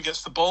there. He never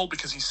gets the ball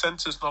because his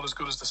centre's not as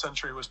good as the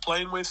centre he was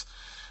playing with.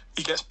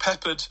 He gets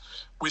peppered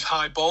with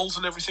high balls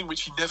and everything,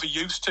 which he never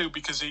used to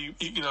because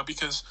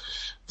because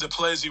the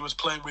players he was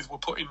playing with were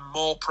putting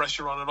more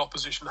pressure on an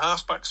opposition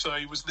halfback, so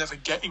he was never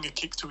getting a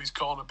kick to his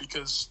corner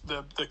because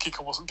the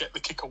kicker wasn't getting the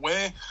kick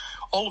away.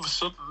 All of a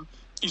sudden,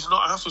 he's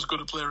not half as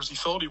good a player as he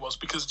thought he was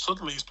because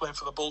suddenly he's playing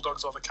for the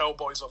Bulldogs or the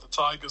Cowboys or the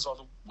Tigers or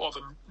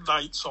the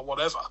Knights or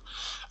whatever,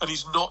 and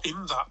he's not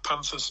in that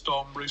Panthers,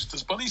 Storm,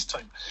 Roosters, Bunnies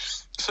team.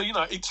 So,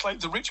 it's like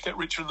the rich get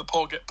richer and the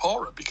poor get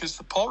poorer because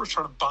the poor are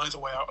trying to buy the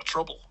way out of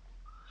trouble.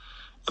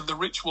 And the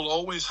rich will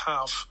always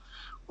have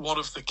one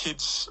of the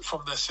kids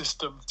from their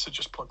system to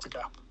just plug the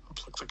gap and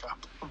plug the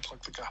gap and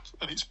plug the gap.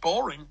 And it's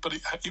boring, but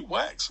it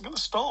works. Look at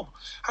the Storm.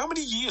 How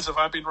many years have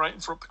I been writing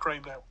for Up the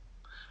Crane now?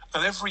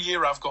 And every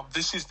year I've gone,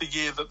 this is the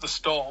year that the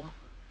Storm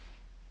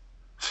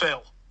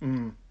fail.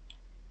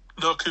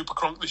 No Cooper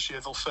Cronk this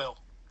year, they'll fail.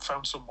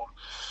 Found someone.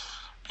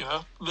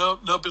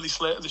 No Billy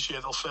Slater this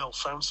year, they'll fail.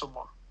 Found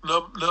someone.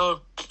 No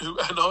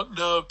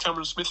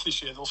Cameron Smith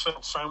this year, they'll fail.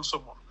 Found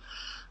someone.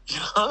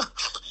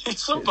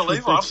 It's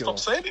unbelievable. I've stopped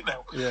saying it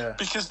now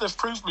because they've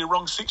proved me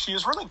wrong 6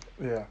 years running.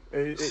 Yeah,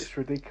 it's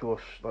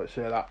ridiculous. Like I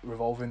say, that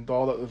revolving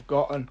door that they've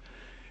got, and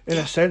in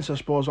a sense, I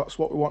suppose that's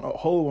what we want at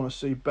Hull. We want to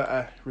see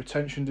better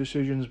retention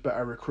decisions,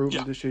 better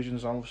recruitment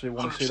decisions, and obviously we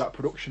want to see that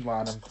production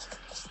line. And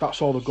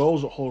that's all the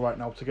goals at Hull right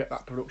now, to get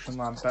that production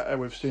line better.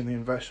 We've seen the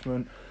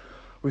investment.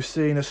 We've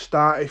seen a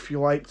start, if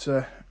you like,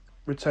 to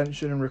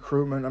retention and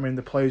recruitment. I mean,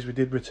 the players we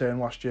did retain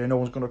last year, no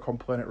one's going to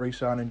complain at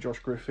re-signing Josh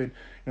Griffin,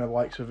 the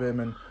likes of him,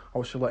 and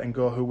obviously letting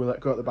go who we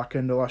let go at the back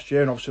end of last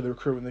year. And obviously the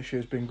recruitment this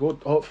year has been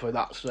good. Hopefully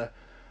that's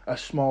a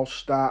small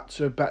start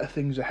to better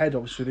things ahead,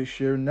 obviously this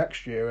year and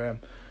next year.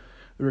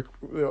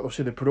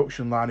 Obviously the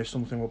production line is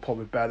something we'll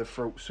probably bear the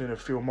fruits in a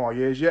few more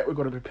years yet. We've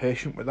got to be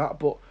patient with that,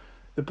 but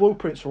the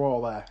blueprints are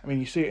all there. I mean,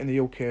 you see it in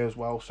the UK as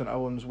well. St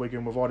Helens,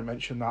 Wigan, we've already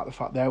mentioned that, the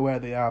fact they're where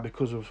they are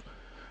because of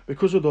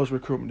those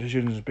recruitment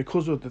decisions,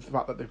 because of the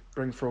fact that they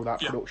bring through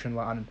that production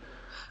line. And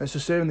it's the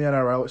same in the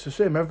NRL, it's the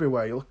same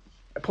everywhere. You look,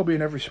 probably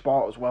in every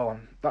sport as well,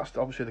 and that's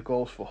obviously the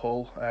goals for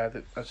Hull. As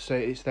I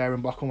say, it's there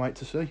in black and white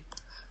to see.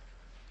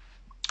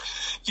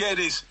 Yeah, it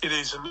is,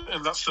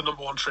 and that's the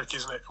number one trick,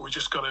 isn't it? We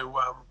just got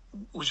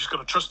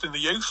to trust in the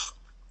youth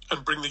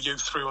and bring the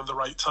youth through on the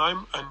right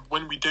time. And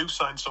when we do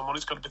sign someone,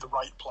 it's got to be the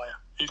right player.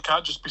 It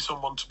can't just be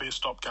someone to be a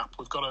stopgap.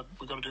 We've got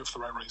to do it for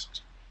the right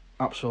reasons.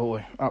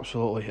 Absolutely.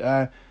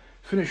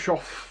 Finish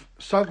off,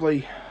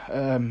 sadly,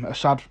 a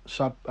sad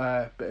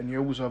bit of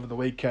news over the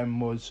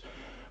weekend was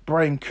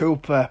Brian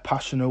Cooper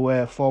passing away,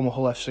 a former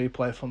Hull FC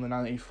player from the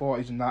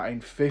 1940s and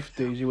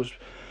 1950s. He was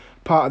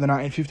part of the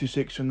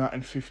 1956 and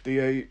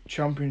 1958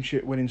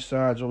 championship winning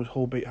sides. Always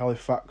Hull beat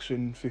Halifax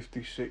in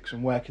 56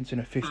 and Workington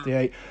in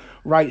 58.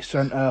 Right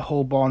centre,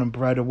 Hull born and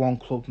bred, a one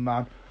club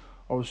man.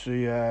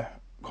 Obviously,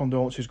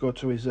 condolences go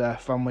to his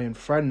family and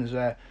friends.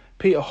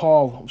 Peter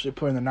Hall, obviously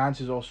playing in the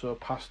 90s, also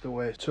passed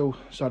away. 2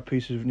 sad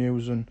pieces of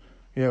news, and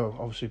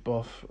obviously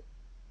both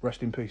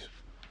rest in peace.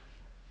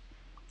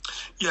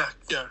 Yeah,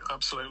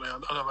 absolutely. I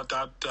know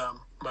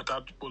my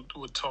dad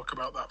would talk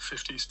about that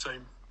 50s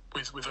team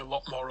with a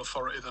lot more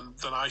authority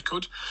than I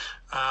could,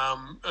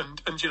 and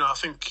I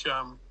think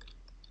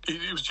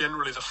it was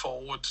generally the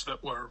forwards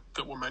that were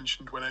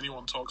mentioned when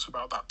anyone talks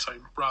about that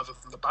team rather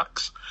than the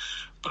backs.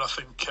 But I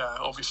think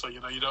obviously you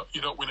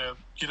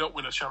don't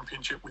win a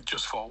championship with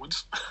just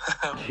forwards.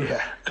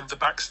 And the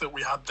backs that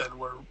we had then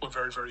were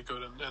very, very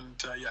good,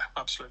 and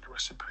absolutely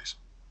rest in peace.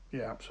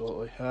 Yeah,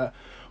 absolutely.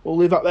 We'll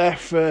leave that there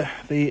for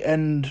the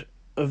end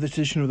of this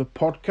edition of the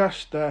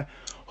podcast.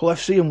 Hull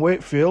FC and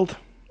Wakefield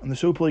and the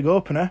Super League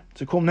opener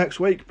to come next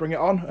week. Bring it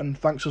on, and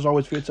thanks as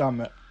always for your time,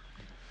 mate.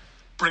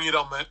 Bring it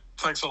on, mate.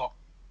 Thanks a lot.